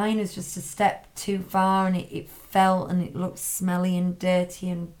design was just a step too far, and it felt and it looked smelly and dirty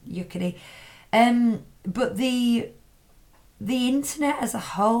and yuckety. But the internet as a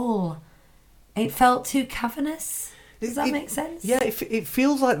whole, it felt too cavernous. Does that make sense? Yeah, it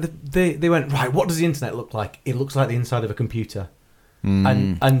feels like they went, right, what does the internet look like? It looks like the inside of a computer.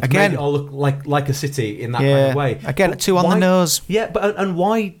 And again, made it all look like a city in that kind of way. Again, too on the nose. Yeah, but and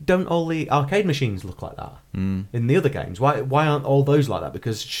why don't all the arcade machines look like that in the other games? Why aren't all those like that?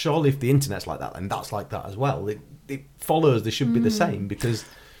 Because surely if the internet's like that, then that's like that as well. It follows they should be the same, because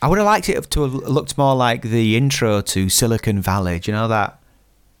I would have liked it to have looked more like the intro to Silicon Valley. Do you know that?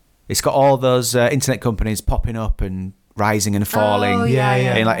 It's got all those internet companies popping up and rising and falling. Oh,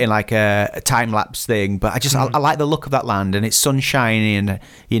 yeah. In like a time lapse thing. But I just I like the look of that land, and it's sunshiny, and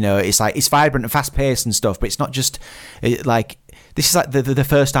you know, it's like it's vibrant and fast paced and stuff. But it's not just like this is like the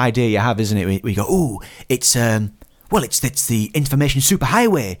first idea you have, isn't it? We go, oh, it's it's the information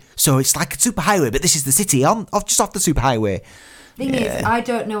superhighway. So it's like a superhighway, but this is the city just off the superhighway. Thing is, I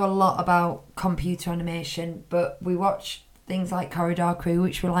don't know a lot about computer animation, but we watch things like Corridor Crew,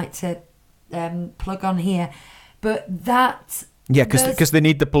 which we like to plug on here. But that... Yeah, because they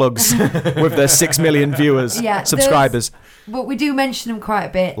need the plugs with their 6 million viewers, subscribers. But we do mention them quite a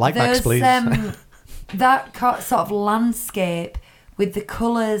bit. Like Max, please. That sort of landscape with the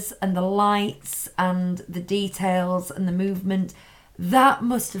colours and the lights and the details and the movement... That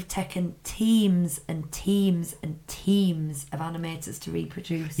must have taken teams and teams and teams of animators to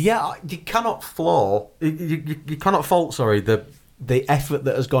reproduce. Yeah, you cannot fault the effort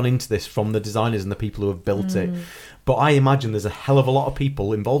that has gone into this from the designers and the people who have built it. But I imagine there's a hell of a lot of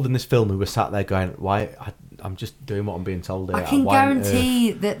people involved in this film who were sat there going, "Why? I'm just doing what I'm being told here." I can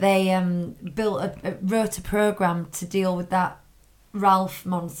guarantee that they wrote a program to deal with that Ralph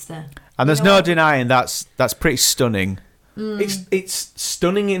monster. And there's no denying that's pretty stunning. It's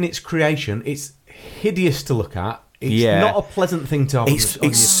stunning in its creation. It's hideous to look at. It's not a pleasant thing to have.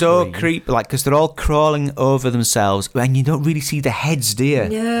 It's so creepy, like, because they're all crawling over themselves, and you don't really see the heads, do you?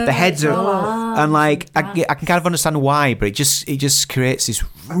 No, the heads are, and like I can kind of understand why, but it just creates this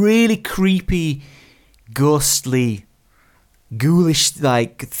really creepy, ghostly, ghoulish,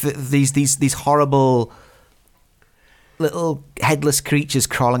 like these horrible little headless creatures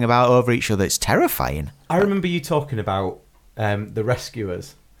crawling about over each other. It's terrifying. I remember you talking about the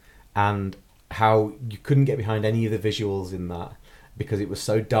Rescuers and how you couldn't get behind any of the visuals in that because it was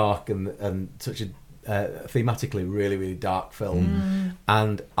so dark and such a thematically really, really dark film.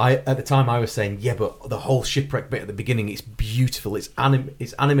 And at the time I was saying, yeah, but the whole shipwreck bit at the beginning, it's beautiful. It's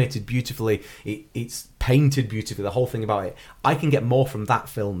animated beautifully. It's painted beautifully. The whole thing about it. I can get more from that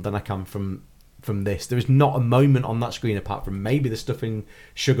film than I can from this. There is not a moment on that screen apart from maybe the stuff in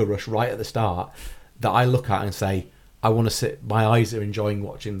Sugar Rush right at the start that I look at and say, I want to sit, my eyes are enjoying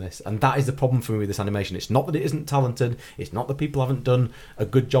watching this. And that is the problem for me with this animation. It's not that it isn't talented. It's not that people haven't done a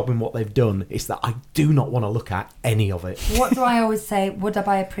good job in what they've done. It's that I do not want to look at any of it. What do I always say? Would I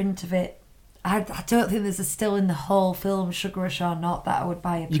buy a print of it? I don't think there's a still in the whole film, Sugar Rush or not, that I would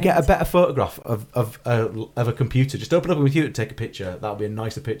buy a print. You get a better photograph of a computer. Just open up a computer, take a picture. That'll be a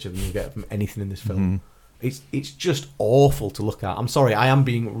nicer picture than you get from anything in this film. It's just awful to look at. I'm sorry, I am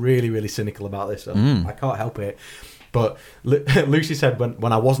being really, really cynical about this film. I can't help it. But Lucy said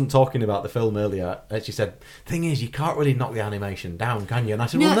when I wasn't talking about the film earlier, she said, "Thing is, you can't really knock the animation down, can you?" And I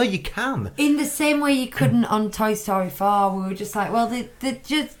said, "Well, no, you can." In the same way you couldn't on Toy Story 4, we were just like, well,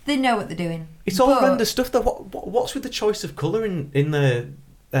 they know what they're doing. It's all horrendous stuff. That what's with the choice of colour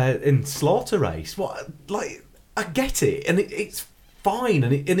in Slaughter Race? I get it, and it's fine,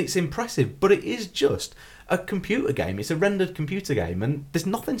 and it's impressive, but it is just a computer game. It's a rendered computer game, and there's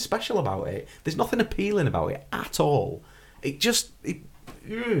nothing special about it. There's nothing appealing about it at all. It just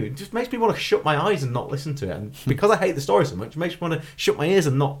makes me want to shut my eyes and not listen to it. And because I hate the story so much, it makes me want to shut my ears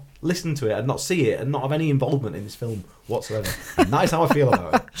and not listen to it and not see it and not have any involvement in this film whatsoever. And that is how I feel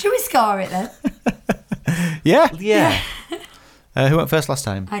about it. Should we score it then? Yeah. Who went first last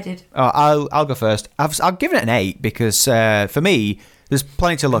time? I did. Oh, I'll go first. I've given it an 8 because for me, there's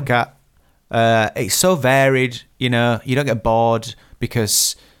plenty to look at. It's so varied, you don't get bored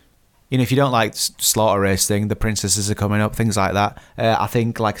because, if you don't like Slaughter Race thing, the princesses are coming up, things like that. I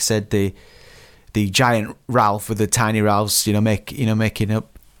think, like I said, the giant Ralph with the tiny Ralphs, making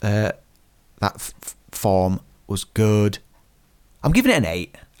up that form was good. I'm giving it an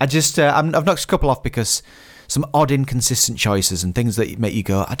 8. I've knocked a couple off because some odd, inconsistent choices and things that make you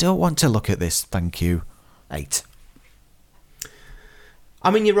go, I don't want to look at this, thank you. 8.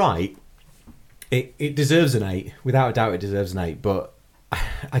 I mean, you're right. It deserves an 8. Without a doubt, it deserves an 8. But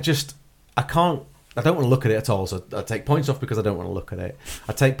I don't want to look at it at all. So I take points off because I don't want to look at it.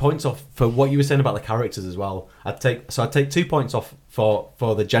 I take points off for what you were saying about the characters as well. I'd take 2 points off for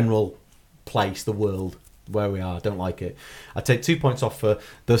the general place, the world where we are. I don't like it. I take 2 points off for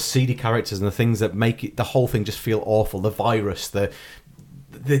the seedy characters and the things that make the whole thing just feel awful. The virus, the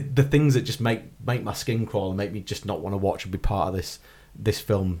things that just make my skin crawl and make me just not want to watch and be part of this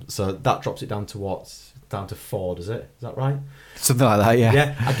film. So that drops it down to what? Down to 4, does it? Is that right? Something like that, yeah.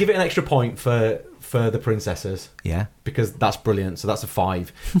 Yeah, I give it an extra point for the princesses. Yeah. Because that's brilliant, so that's a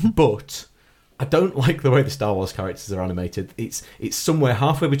 5. But I don't like the way the Star Wars characters are animated. It's somewhere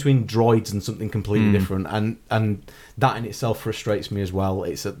halfway between droids and something completely different, and that in itself frustrates me as well.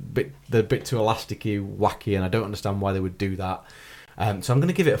 It's they're a bit too elasticy, wacky, and I don't understand why they would do that. So I'm going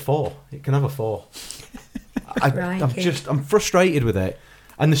to give it a 4. It can have a 4. I'm frustrated with it,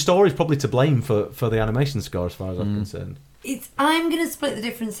 and the story's probably to blame for the animation score as far as I'm concerned. I'm going to split the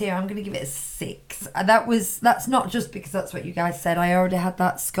difference here. I'm going to give it a 6. That's not just because that's what you guys said. I already had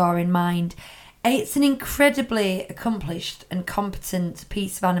that score in mind. It's an incredibly accomplished and competent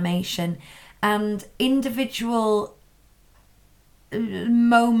piece of animation, and individual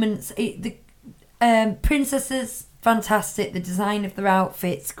moments. The princesses, fantastic. The design of their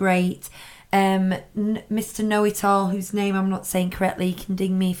outfits, great. Mr. Know-It-All, whose name I'm not saying correctly, you can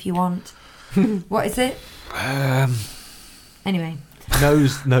ding me if you want. What is it? Anyway.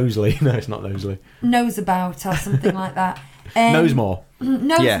 Knowsley. No, it's not Knowsley. Knowsabout or something like that. Knowsmore.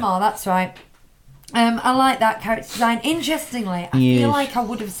 Knowsmore, that's right. I like that character design. Interestingly, I feel like I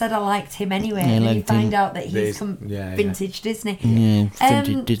would have said I liked him anyway, and then you find out that he's vintage Disney.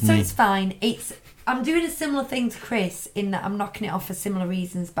 Vintage Disney. So it's fine. I'm doing a similar thing to Chris in that I'm knocking it off for similar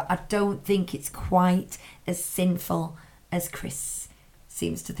reasons, but I don't think it's quite as sinful as Chris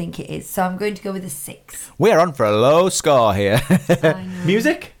seems to think it is. So I'm going to go with a 6. We're on for a low score here.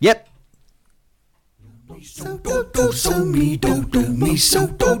 Music? Yep. So do, so me do, do me so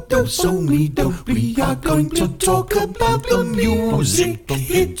do, so me do. We are going to talk about the music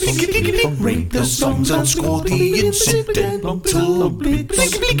hits, rate the songs and score the incidental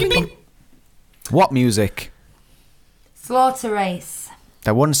bits. What music? Slaughter Race.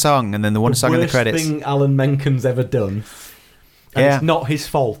 That one song, and then the one song in the credits. Worst thing Alan Menken's ever done. And Yeah. it's not his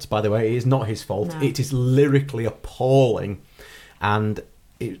fault, by the way. It is not his fault. No. It is lyrically appalling, and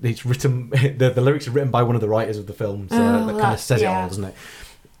it's written. The lyrics are written by one of the writers of the film, so that kind of says it all, doesn't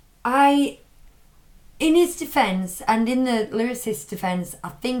it? In his defence, and in the lyricist's defence, I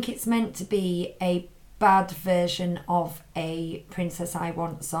think it's meant to be a bad version of a Princess I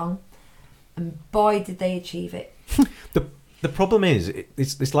Want song. And boy, did they achieve it. The problem is,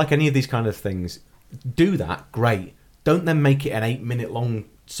 it's like any of these kind of things. Do that, great. Don't then make it an 8-minute long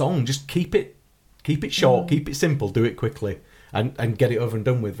song. Just keep it short, keep it simple, do it quickly, and get it over and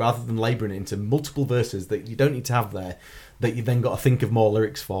done with, rather than labouring it into multiple verses that you don't need to have there, that you then got to think of more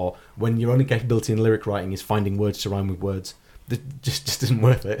lyrics for, when your only capability in lyric writing is finding words to rhyme with words. That just isn't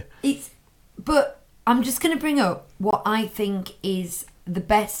worth it. But I'm just going to bring up what I think is the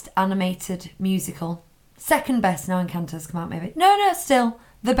best animated musical. Second best now Encanto's come out, maybe. No, still.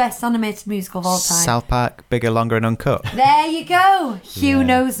 the best animated musical of all time. South Park, Bigger, Longer and Uncut. There you go. Hugh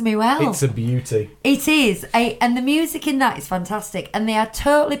knows me well. It's a beauty. It is. And the music in that is fantastic. And they are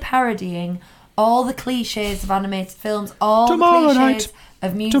totally parodying all the cliches of animated films, all Tomorrow the cliches night.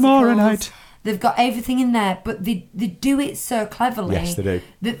 of musicals. Tomorrow night. They've got everything in there, but they do it so cleverly. Yes, they do.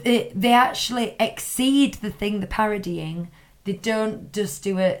 That they actually exceed the thing they're parodying. They don't just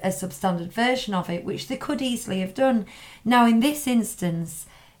do a substandard version of it, which they could easily have done. Now, in this instance,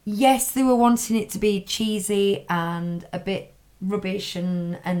 yes, they were wanting it to be cheesy and a bit rubbish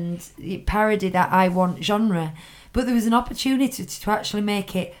and parody that I Want genre, but there was an opportunity to actually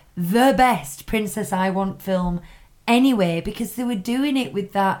make it the best Princess I Want film anyway, because they were doing it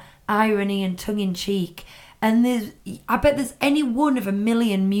with that irony and tongue-in-cheek. And I bet there's any one of a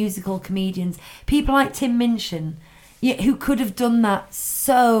million musical comedians, people like Tim Minchin, who could have done that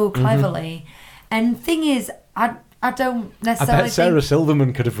so cleverly. And thing is, I don't necessarily I bet Sarah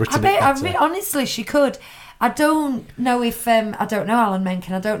Silverman could have written it better. I mean, honestly, she could. I don't know if I don't know Alan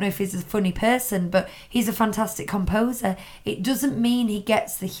Menken. I don't know if he's a funny person, but he's a fantastic composer. It doesn't mean he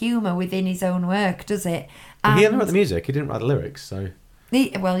gets the humour within his own work, does it? And he didn't write the music. He didn't write the lyrics, so.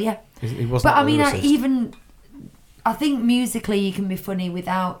 Well, yeah. He wasn't. But I mean, I think musically you can be funny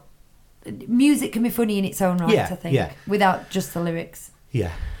without. Music can be funny in its own right. Yeah, I think, without just the lyrics.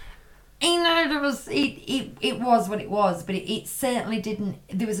 Yeah. You know, it was what it was, but it certainly didn't.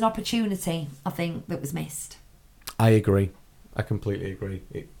 There was an opportunity, I think, that was missed. I agree. I completely agree.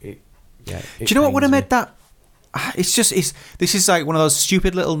 Do you know what would have made that? This is like one of those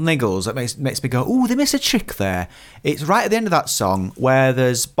stupid little niggles that makes me go, ooh, they miss a trick there. It's right at the end of that song where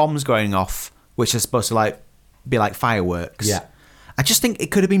there's bombs going off, which are supposed to be like fireworks. Yeah. I just think it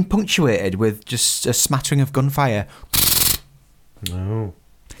could have been punctuated with just a smattering of gunfire. No.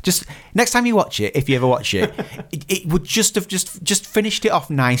 Just next time you watch it, if you ever watch it, it would just have just finished it off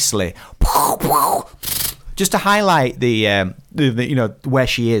nicely, just to highlight the where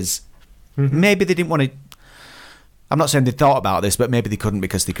she is. Mm-hmm. Maybe they didn't want to. I'm not saying they thought about this, but maybe they couldn't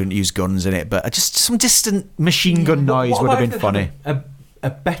because they couldn't use guns in it. But just some distant machine gun noise would have been funny. A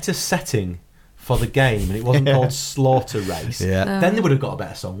better setting for the game, and it wasn't called Slaughter Race. Yeah. Then they would have got a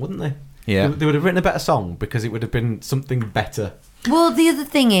better song, wouldn't they? Yeah. They would have written a better song because it would have been something better. Well, the other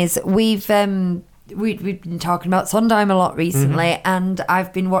thing is we've been talking about Sondheim a lot recently, and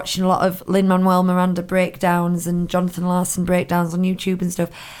I've been watching a lot of Lin-Manuel Miranda breakdowns and Jonathan Larson breakdowns on YouTube and stuff.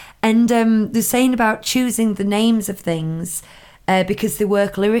 And they're saying about choosing the names of things because they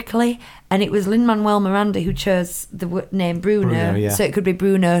work lyrically. And it was Lin-Manuel Miranda who chose the name Bruno, so it could be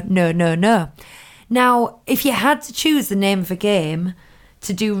Bruno, no. Now, if you had to choose the name of a game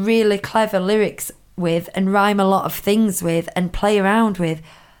to do really clever lyrics with and rhyme a lot of things with and play around with,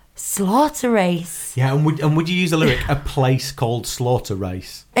 Slaughter Race. Yeah, and would you use a lyric, a place called Slaughter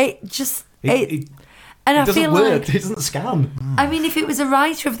Race? It just... It and I doesn't feel work. like It doesn't scan. I mean, if it was a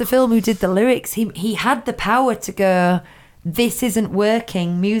writer of the film who did the lyrics, he had the power to go, this isn't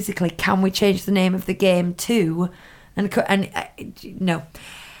working musically. Can we change the name of the game to? No.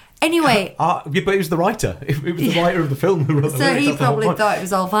 Anyway, but it was the writer. It was the writer of the film who wrote the so lyrics. he That's the whole probably point. thought it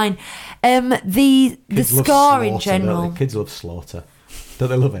was all fine. The Kids love score in slaughter, general. don't they? Kids love slaughter. Don't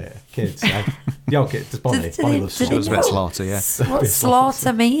they love it? Kids. Yo, kids. Bonnie. Bonnie loves Do they slaughter. a bit know slaughter, yeah. What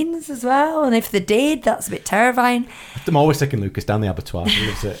slaughter means as well, and if they did, that's a bit terrifying. I'm always taking Lucas down the abattoir. He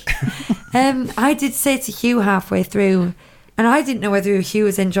loves it. I did say to Hugh halfway through, and I didn't know whether Hugh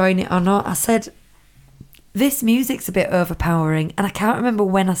was enjoying it or not. I said, this music's a bit overpowering, and I can't remember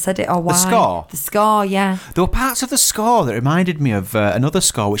when I said it or why. The score, yeah. There were parts of the score that reminded me of another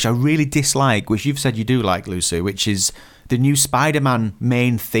score which I really dislike, which you've said you do like, Lucy, which is the new Spider-Man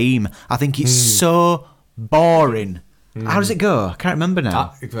main theme. I think it's so boring. How does it go? I can't remember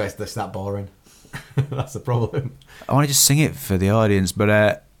now. That's that boring. That's the problem. I want to just sing it for the audience,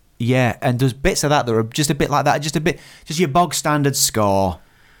 but yeah, and there's bits of that that are just a bit like that, just your bog standard score.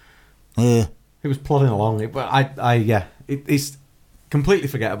 It was plodding along. It's completely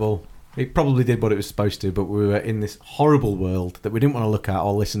forgettable. It probably did what it was supposed to, but we were in this horrible world that we didn't want to look at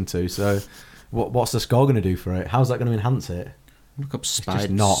or listen to. So, what's the score going to do for it? How's that going to enhance it? Look up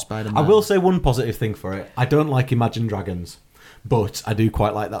Spider-Man. Spider-Man. I will say one positive thing for it. I don't like Imagine Dragons, but I do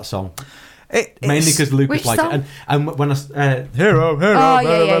quite like that song. Mainly because Lucas liked it. And when Hero,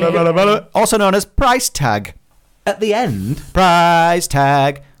 yeah. also known as Price Tag. At the end, Price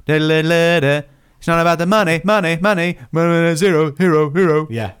Tag. It's not about the money. Zero, hero.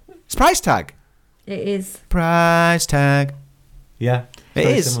 yeah, It's Price Tag. It is. Price Tag. yeah, It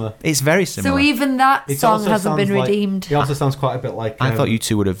very is. similar. It's very similar. So even that It song also hasn't been sounds like- redeemed. It also sounds quite a bit like I thought you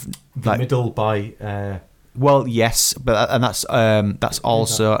two would have The Middle by Well, yes, but and that's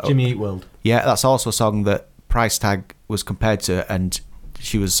also Jimmy Eat World. Yeah, that's also a song that Price Tag was compared to, and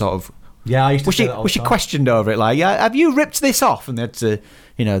she was sort of I used to say that all was the she time. questioned over it? Like, yeah, have you ripped this off? And they had to,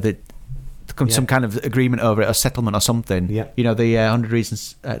 some kind of agreement over it, a settlement or something. Yeah. The 100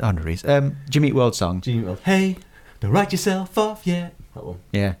 Reasons, Jimmy Eat World song. Jimmy Eat World. Hey, don't write yourself off yet. That one.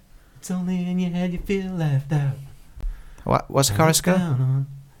 Yeah. It's only in your head you feel left out. What's the chorus go?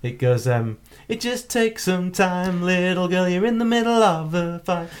 It goes, it just takes some time, little girl, you're in the middle of a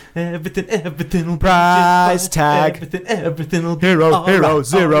fight. Everything will be Price just fine. tag. Everything will be Hero, all right,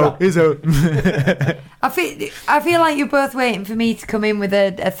 zero, all right. is a... I feel like you're both waiting for me to come in with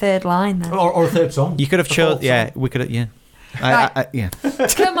a third line then. Or a third song. You could have chosen... Yeah, we could have... Yeah. Right. Yeah.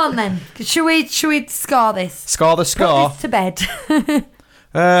 Come on then. Should we score this? Score the score. Put this to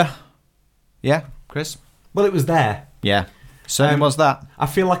bed. Yeah, Chris? Well, it was there. Yeah. Certainly was that. I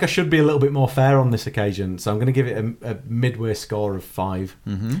feel like I should be a little bit more fair on this occasion, so I'm going to give it a midway score of 5.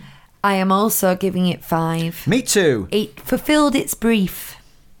 Mm-hmm. I am also giving it 5. Me too. It fulfilled its brief.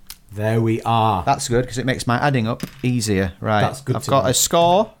 There we are. That's good because it makes my adding up easier. Right. That's good I've to got know. a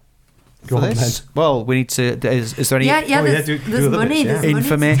score Go for on, this. then. Well, we need to... Is there any... Yeah, there's, do there's other money. bits, yeah. There's money to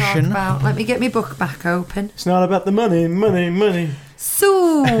Information. talk about. Let me get my book back open. It's not about the money.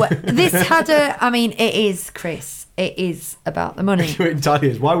 So, this had it is, Chris. It is about the money. It entirely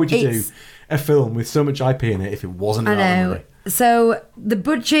is. Why would you It's- do a film with so much IP in it if it wasn't I about the know. money? So, the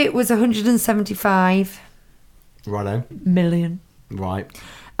budget was 175 Righto. million. Right.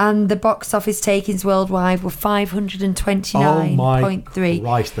 And the box office takings worldwide were Oh my 529.3.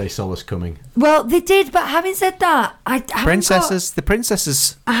 Christ, they saw us coming. Well, they did, but having said that, the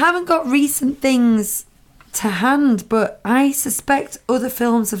princesses. I haven't got recent things to hand, but I suspect other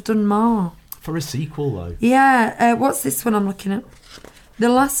films have done more. For a sequel, though. Yeah, what's this one I'm looking at? The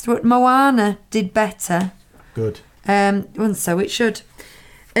last one, Moana, did better. Good. And so it should.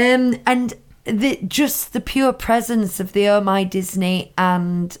 And just the pure presence of the Oh My Disney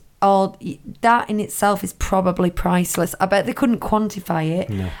and all that in itself is probably priceless. I bet they couldn't quantify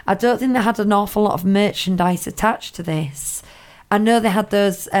it. No. I don't think they had an awful lot of merchandise attached to this. I know they had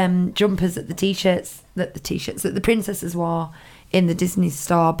those jumpers that the princesses wore in the Disney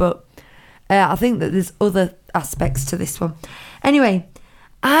store, but I think that there's other aspects to this one. Anyway,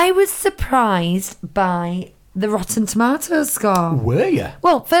 I was surprised by the Rotten Tomatoes score. Were you?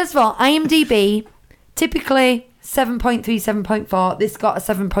 Well, first of all, IMDb, typically 7.3, 7.4. This got a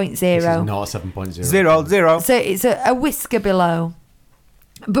 7.0. This is not a 7.0. 0. So it's a whisker below.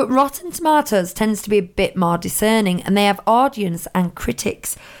 But Rotten Tomatoes tends to be a bit more discerning, and they have audience and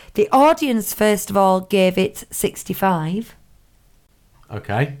critics. The audience, first of all, gave it 65.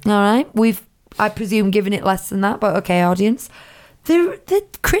 Okay. All right. I presume, given it less than that, but okay, audience. The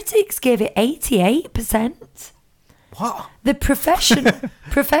critics gave it 88%. What? The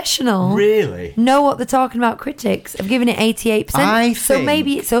professional Really? know what they're talking about. Critics have given it 88%. I So think-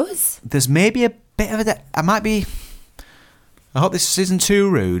 maybe it's us. There's maybe a bit of a... I hope this isn't too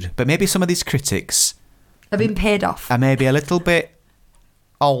rude, but maybe some of these critics I've been paid off. are maybe a little bit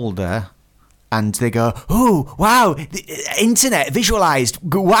older, and they go, "Oh, wow, the internet visualized,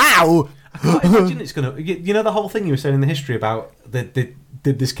 wow." I can't imagine it's going to... You know the whole thing you were saying in the history about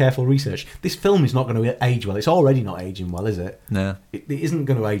did this careful research? This film is not going to age well. It's already not aging well, is it? No. It isn't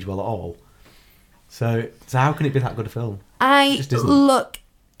going to age well at all. So how can it be that good a film? I just isn't. look.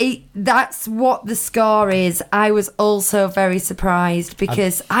 That's what the score is. I was also very surprised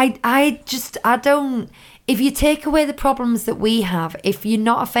because I don't. If you take away the problems that we have, if you're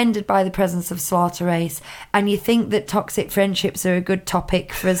not offended by the presence of slaughter race, and you think that toxic friendships are a good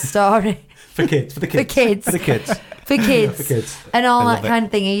topic for a story. For the kids. For kids. For the kids. For kids. For kids. And all I that love kind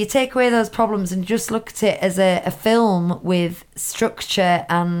of thing. And you take away those problems and just look at it as a film with structure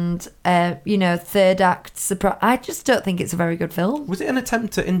and, third act surprise. I just don't think it's a very good film. Was it an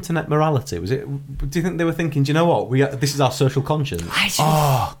attempt at internet morality? Do you think they were thinking, do you know what? This is our social conscience.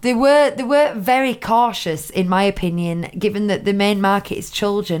 They were very cautious, in my opinion, given that the main market is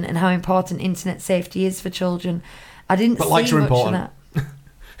children and how important internet safety is for children. I didn't But see likes are much important. of that.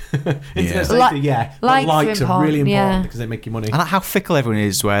 Internet Li- safety, yeah. But likes are likes are really important, important yeah. because they make you money. And how fickle everyone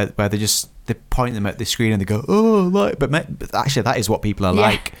is, where they point them at the screen and they go, "Oh, like," but actually that is what people are Yeah.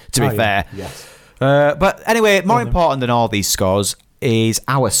 like. To be Oh, yeah. fair, Yes. but anyway, more then. important than all these scores is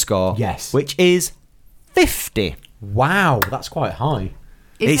our score, Yes. which is 50. Wow, that's quite high.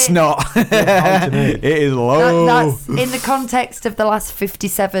 Is It's it- not. High to me. It is low. That's in the context of the last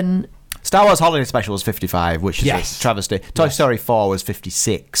 57. Star Wars Holiday Special was 55, which is Yes. a travesty. Toy Story 4 was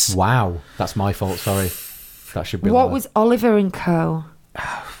 56. Wow, that's my fault. Sorry, that should be. What lower. was Oliver and Co?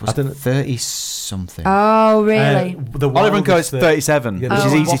 Was it 30 something? Oh, really? Oliver and Co is 37, Yeah, which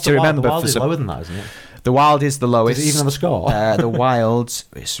is easy to remember. The Wild for is some. lower than that, isn't it? The Wild is the lowest. Does it even have a score? The Wild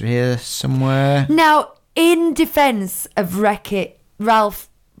is here somewhere. Now, in defence of Wreck-It, Ralph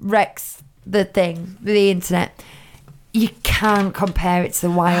wrecks the internet. You can't compare it to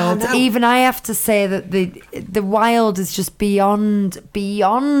The Wild. Even I have to say that the Wild is just beyond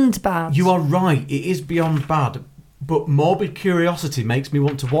bad. You are right. It is beyond bad. But morbid curiosity makes me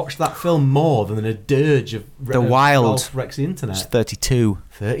want to watch that film more than a dirge of The Wild. Ralph wrecks the internet. It's 32.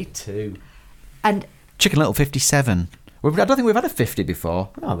 32. And Chicken Little 57. I don't think we've had a 50 before.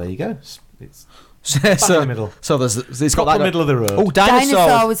 Oh, there you go. It's So, in the middle. So it's got Proper that middle of the road. Oh,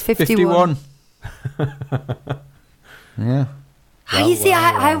 Dinosaur was 51. Yeah. you see,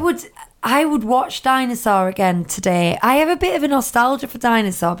 I would watch Dinosaur again today. I have a bit of a nostalgia for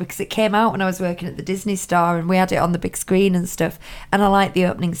Dinosaur because it came out when I was working at the Disney Store and we had it on the big screen and stuff. And I like the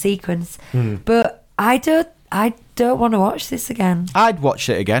opening sequence, but I don't want to watch this again. I'd watch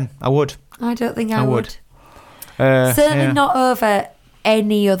it again. I would. I don't think I would. Certainly Certainly not over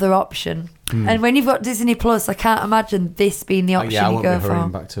any other option. And when you've got Disney Plus, I can't imagine this being the option I you won't go be hurrying for.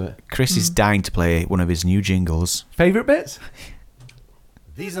 back to it. Chris is dying to play one of his new jingles. Favourite bits?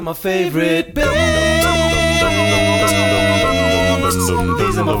 These are my favourite bits. These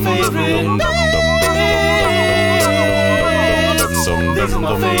are my favourite. These are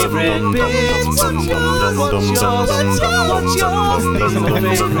my favourite bits. What's yours? These are my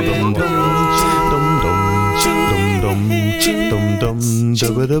favourite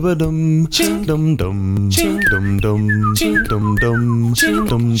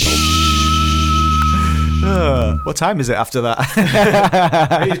What time is it after that?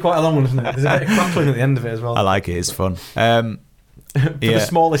 It's quite a long one, isn't it? There's a bit of crackling at the end of it as well. I like it. It's fun. For the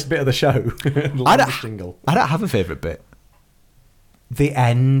smallest bit of the show. The longest jingle. I don't have a favourite bit. The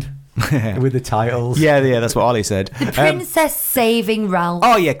end with the titles. Yeah, that's what Ollie said. The princess saving Ralph.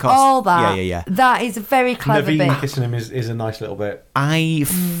 Oh, yeah, of course. All that. Yeah. That is a very clever Naveen bit. kissing him is a nice little bit. I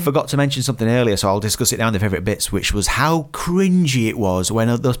forgot to mention something earlier, so I'll discuss it now in the favourite bits, which was how cringy it was when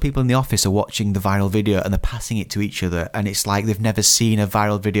those people in the office are watching the viral video and they're passing it to each other, and it's like they've never seen a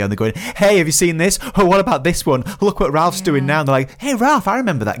viral video, and they're going, "Hey, have you seen this? Oh, what about this one? Look what Ralph's doing now." And they're like, "Hey, Ralph, I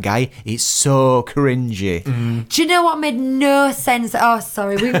remember that guy." It's so cringy. Do you know what made no sense? Oh,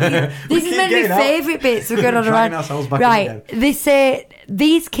 sorry. This is meant to be favourite bits. We're going on Dragging around. ourselves back Right. again. They say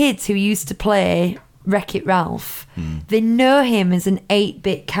these kids who used to play Wreck-It Ralph, they know him as an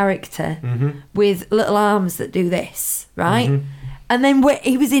 8-bit character with little arms that do this, right? And then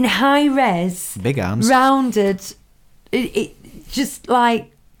he was in high res, Big arms. rounded, it just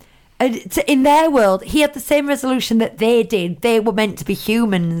like. In their world, he had the same resolution that they did. They were meant to be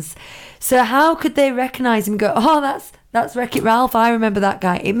humans. So how could they recognise him and go, "Oh, that's Wreck-It Ralph, I remember that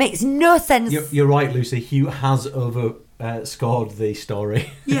guy"? It makes no sense. You're right, Lucy. Hugh has scored the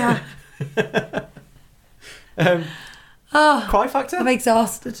story. Yeah. Cry factor? I'm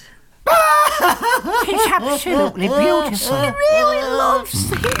exhausted. It's absolutely beautiful. He really loves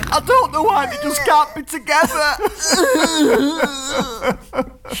him. I don't know why they just can't be together.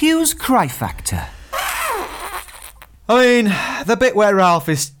 Hugh's cry factor. I mean, the bit where Ralph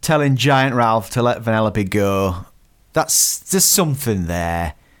is telling Giant Ralph to let Vanellope go, there's something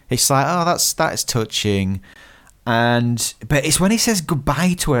there. It's like, oh, that is touching. But it's when he says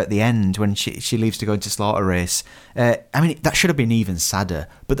goodbye to her at the end when she leaves to go into Slaughter Race. I mean, that should have been even sadder.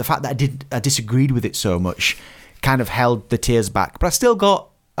 But the fact that I disagreed with it so much kind of held the tears back. But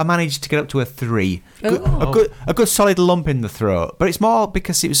I managed to get up to a 3. A good solid lump in the throat. But it's more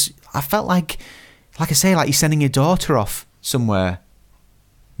because I felt like I say, like you're sending your daughter off somewhere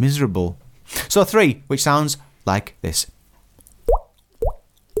miserable. So 3, which sounds like this.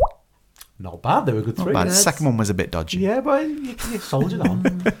 Not bad. They were good 3. But the second one was a bit dodgy. Yeah, but you soldiered on.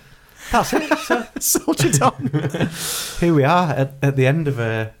 That's it. So, Soldiered on. here we are at the end of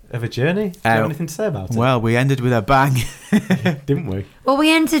a journey. Do you have anything to say about it? Well, we ended with a bang. Didn't we? Well,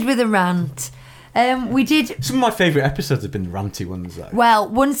 we ended with a rant. We did. Some of my favourite episodes have been ranty ones, though. Well,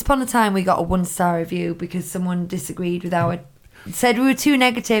 once upon a time, we got a 1-star review because someone disagreed with said we were too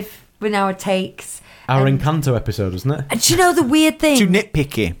negative with our takes. Our Encanto episode, wasn't it? And do you know the weird thing? Too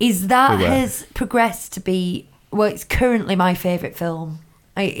nitpicky. Is that has progressed to be, well, it's currently my favourite film.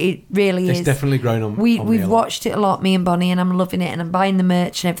 It really is. It's definitely grown on. We've watched it a lot, me and Bonnie, and I'm loving it, and I'm buying the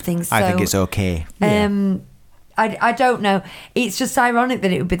merch and everything. So, I think it's okay. I don't know. It's just ironic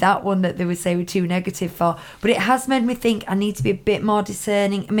that it would be that one that they would say we're too negative for. But it has made me think I need to be a bit more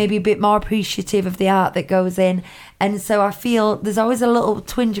discerning, maybe a bit more appreciative of the art that goes in. And so I feel there's always a little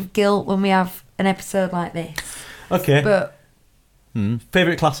twinge of guilt when we have an episode like this. Okay. But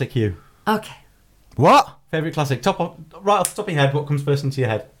Favourite classic, Hugh? Okay. What? Favourite classic. Right off the top of your head, what comes first into your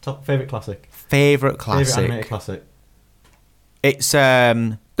head? Top favourite classic. Favourite Favourite classic. animated classic. It's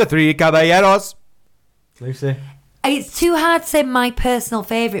The Three Caballeros. Lucy? It's too hard to say my personal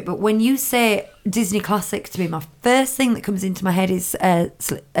favourite, but when you say Disney classic to me, my first thing that comes into my head is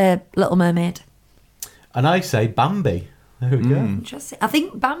Little Mermaid. And I say Bambi. There we go. Interesting. I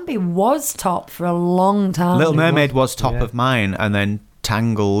think Bambi was top for a long time. Little Mermaid was top yeah. of mine, and then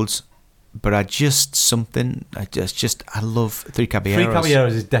Tangled. But I love Three Caballeros. Three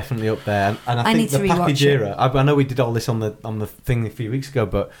Caballeros is definitely up there, and I think need the to rewatch package it. era. I know we did all this on the thing a few weeks ago,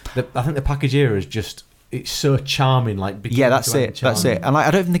 but I think the package era is just it's so charming. Like Yeah, that's beginning to it. end That's charming. it. And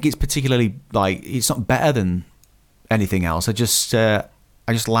I don't think it's particularly it's not better than anything else. I just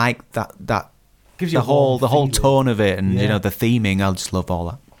like that Gives you the a warm whole feeling. tone of it, and Yeah. the theming. I just love all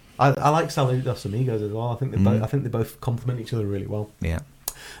that. I like Saludos Amigos as well. I think they both complement each other really well. Yeah.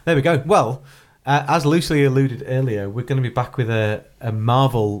 There we go. Well, as Lucy alluded earlier, we're going to be back with a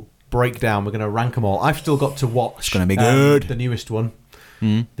Marvel breakdown. We're going to rank them all. I've still got to watch. It's gonna be good. The newest one,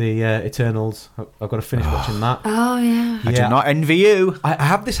 the Eternals. I've got to finish watching that. Oh, yeah. I do not envy you. I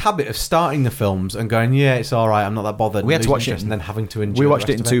have this habit of starting the films and going, yeah, it's all right. I'm not that bothered. We had to losing watch it, interest, and then having to enjoy. We the watched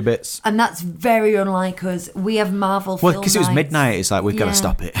it rest in of 2 bits. And that's very unlike us. We have Marvel Well, film because it was nights. midnight, it's like we've got Yeah. to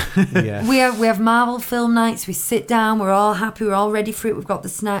stop it. Yeah. We have Marvel film nights. We sit down. We're all happy. We're all ready for it. We've got the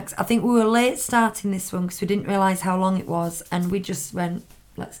snacks. I think we were late starting this one because we didn't realise how long it was, and we just went,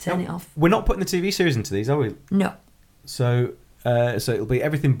 let's turn it off. We're not putting the TV series into these, are we? No. So it'll be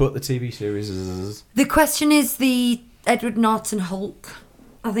everything but the TV series. The question is the Edward Norton Hulk.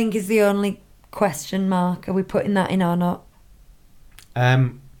 I think is the only question mark. Are we putting that in or not?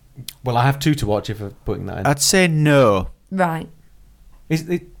 Well, I have 2 to watch if I'm putting that in. I'd say no. Right.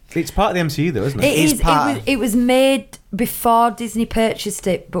 It's part of the MCU though, isn't it? It is is. part- It was made before Disney purchased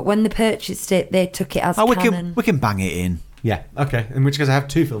it, but when they purchased it, they took it as Oh, canon. we can bang it in. Yeah, okay. In which case I have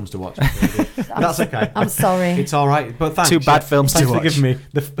 2 films to watch. That's okay. I'm sorry. It's all right, but thanks. 2 bad films Thanks to for watch. giving me.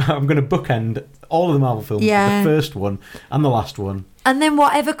 I'm going to bookend all of the Marvel films. Yeah. The first one and the last one. And then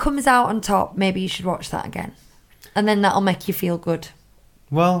whatever comes out on top, maybe you should watch that again, and then that'll make you feel good.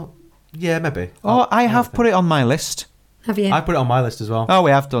 Well, yeah, maybe. Oh, I have put it on my list. Have you? I put it on my list as well. Oh,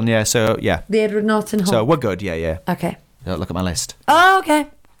 we have done, yeah. So, yeah. The Edward Norton Hulk. So, we're good, yeah. Okay. Look at my list. Oh, okay.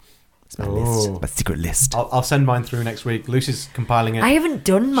 It's my Oh. list. My secret list. I'll send mine through next week. Lucy's compiling it. I haven't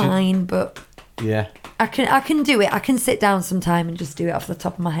done mine, but Yeah. I can do it. I can sit down sometime and just do it off the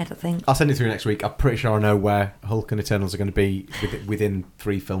top of my head, I think. I'll send it through next week. I'm pretty sure I know where Hulk and Eternals are going to be within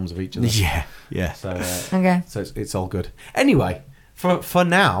 3 films of each other. Yeah. So, Okay. so it's all good. Anyway, for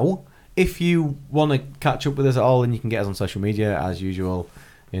now, if you want to catch up with us at all, then you can get us on social media as usual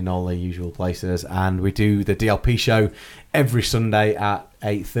in all the usual places. And we do the DLP show every Sunday at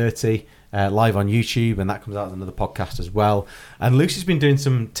 8:30 live on YouTube, and that comes out as another podcast as well. And Lucy's been doing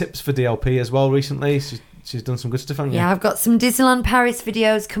some tips for DLP as well recently. She's done some good stuff, hasn't you? Yeah, I've got some Disneyland Paris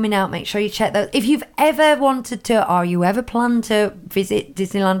videos coming out. Make sure you check those. If you've ever wanted to, or you ever plan to visit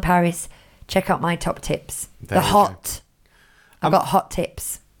Disneyland Paris, check out my top tips. There The you hot. I've got hot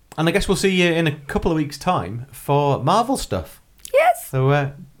tips. And I guess we'll see you in a couple of weeks' time for Marvel stuff. Yes.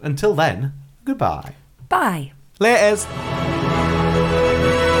 So until then, goodbye. Bye. Laters.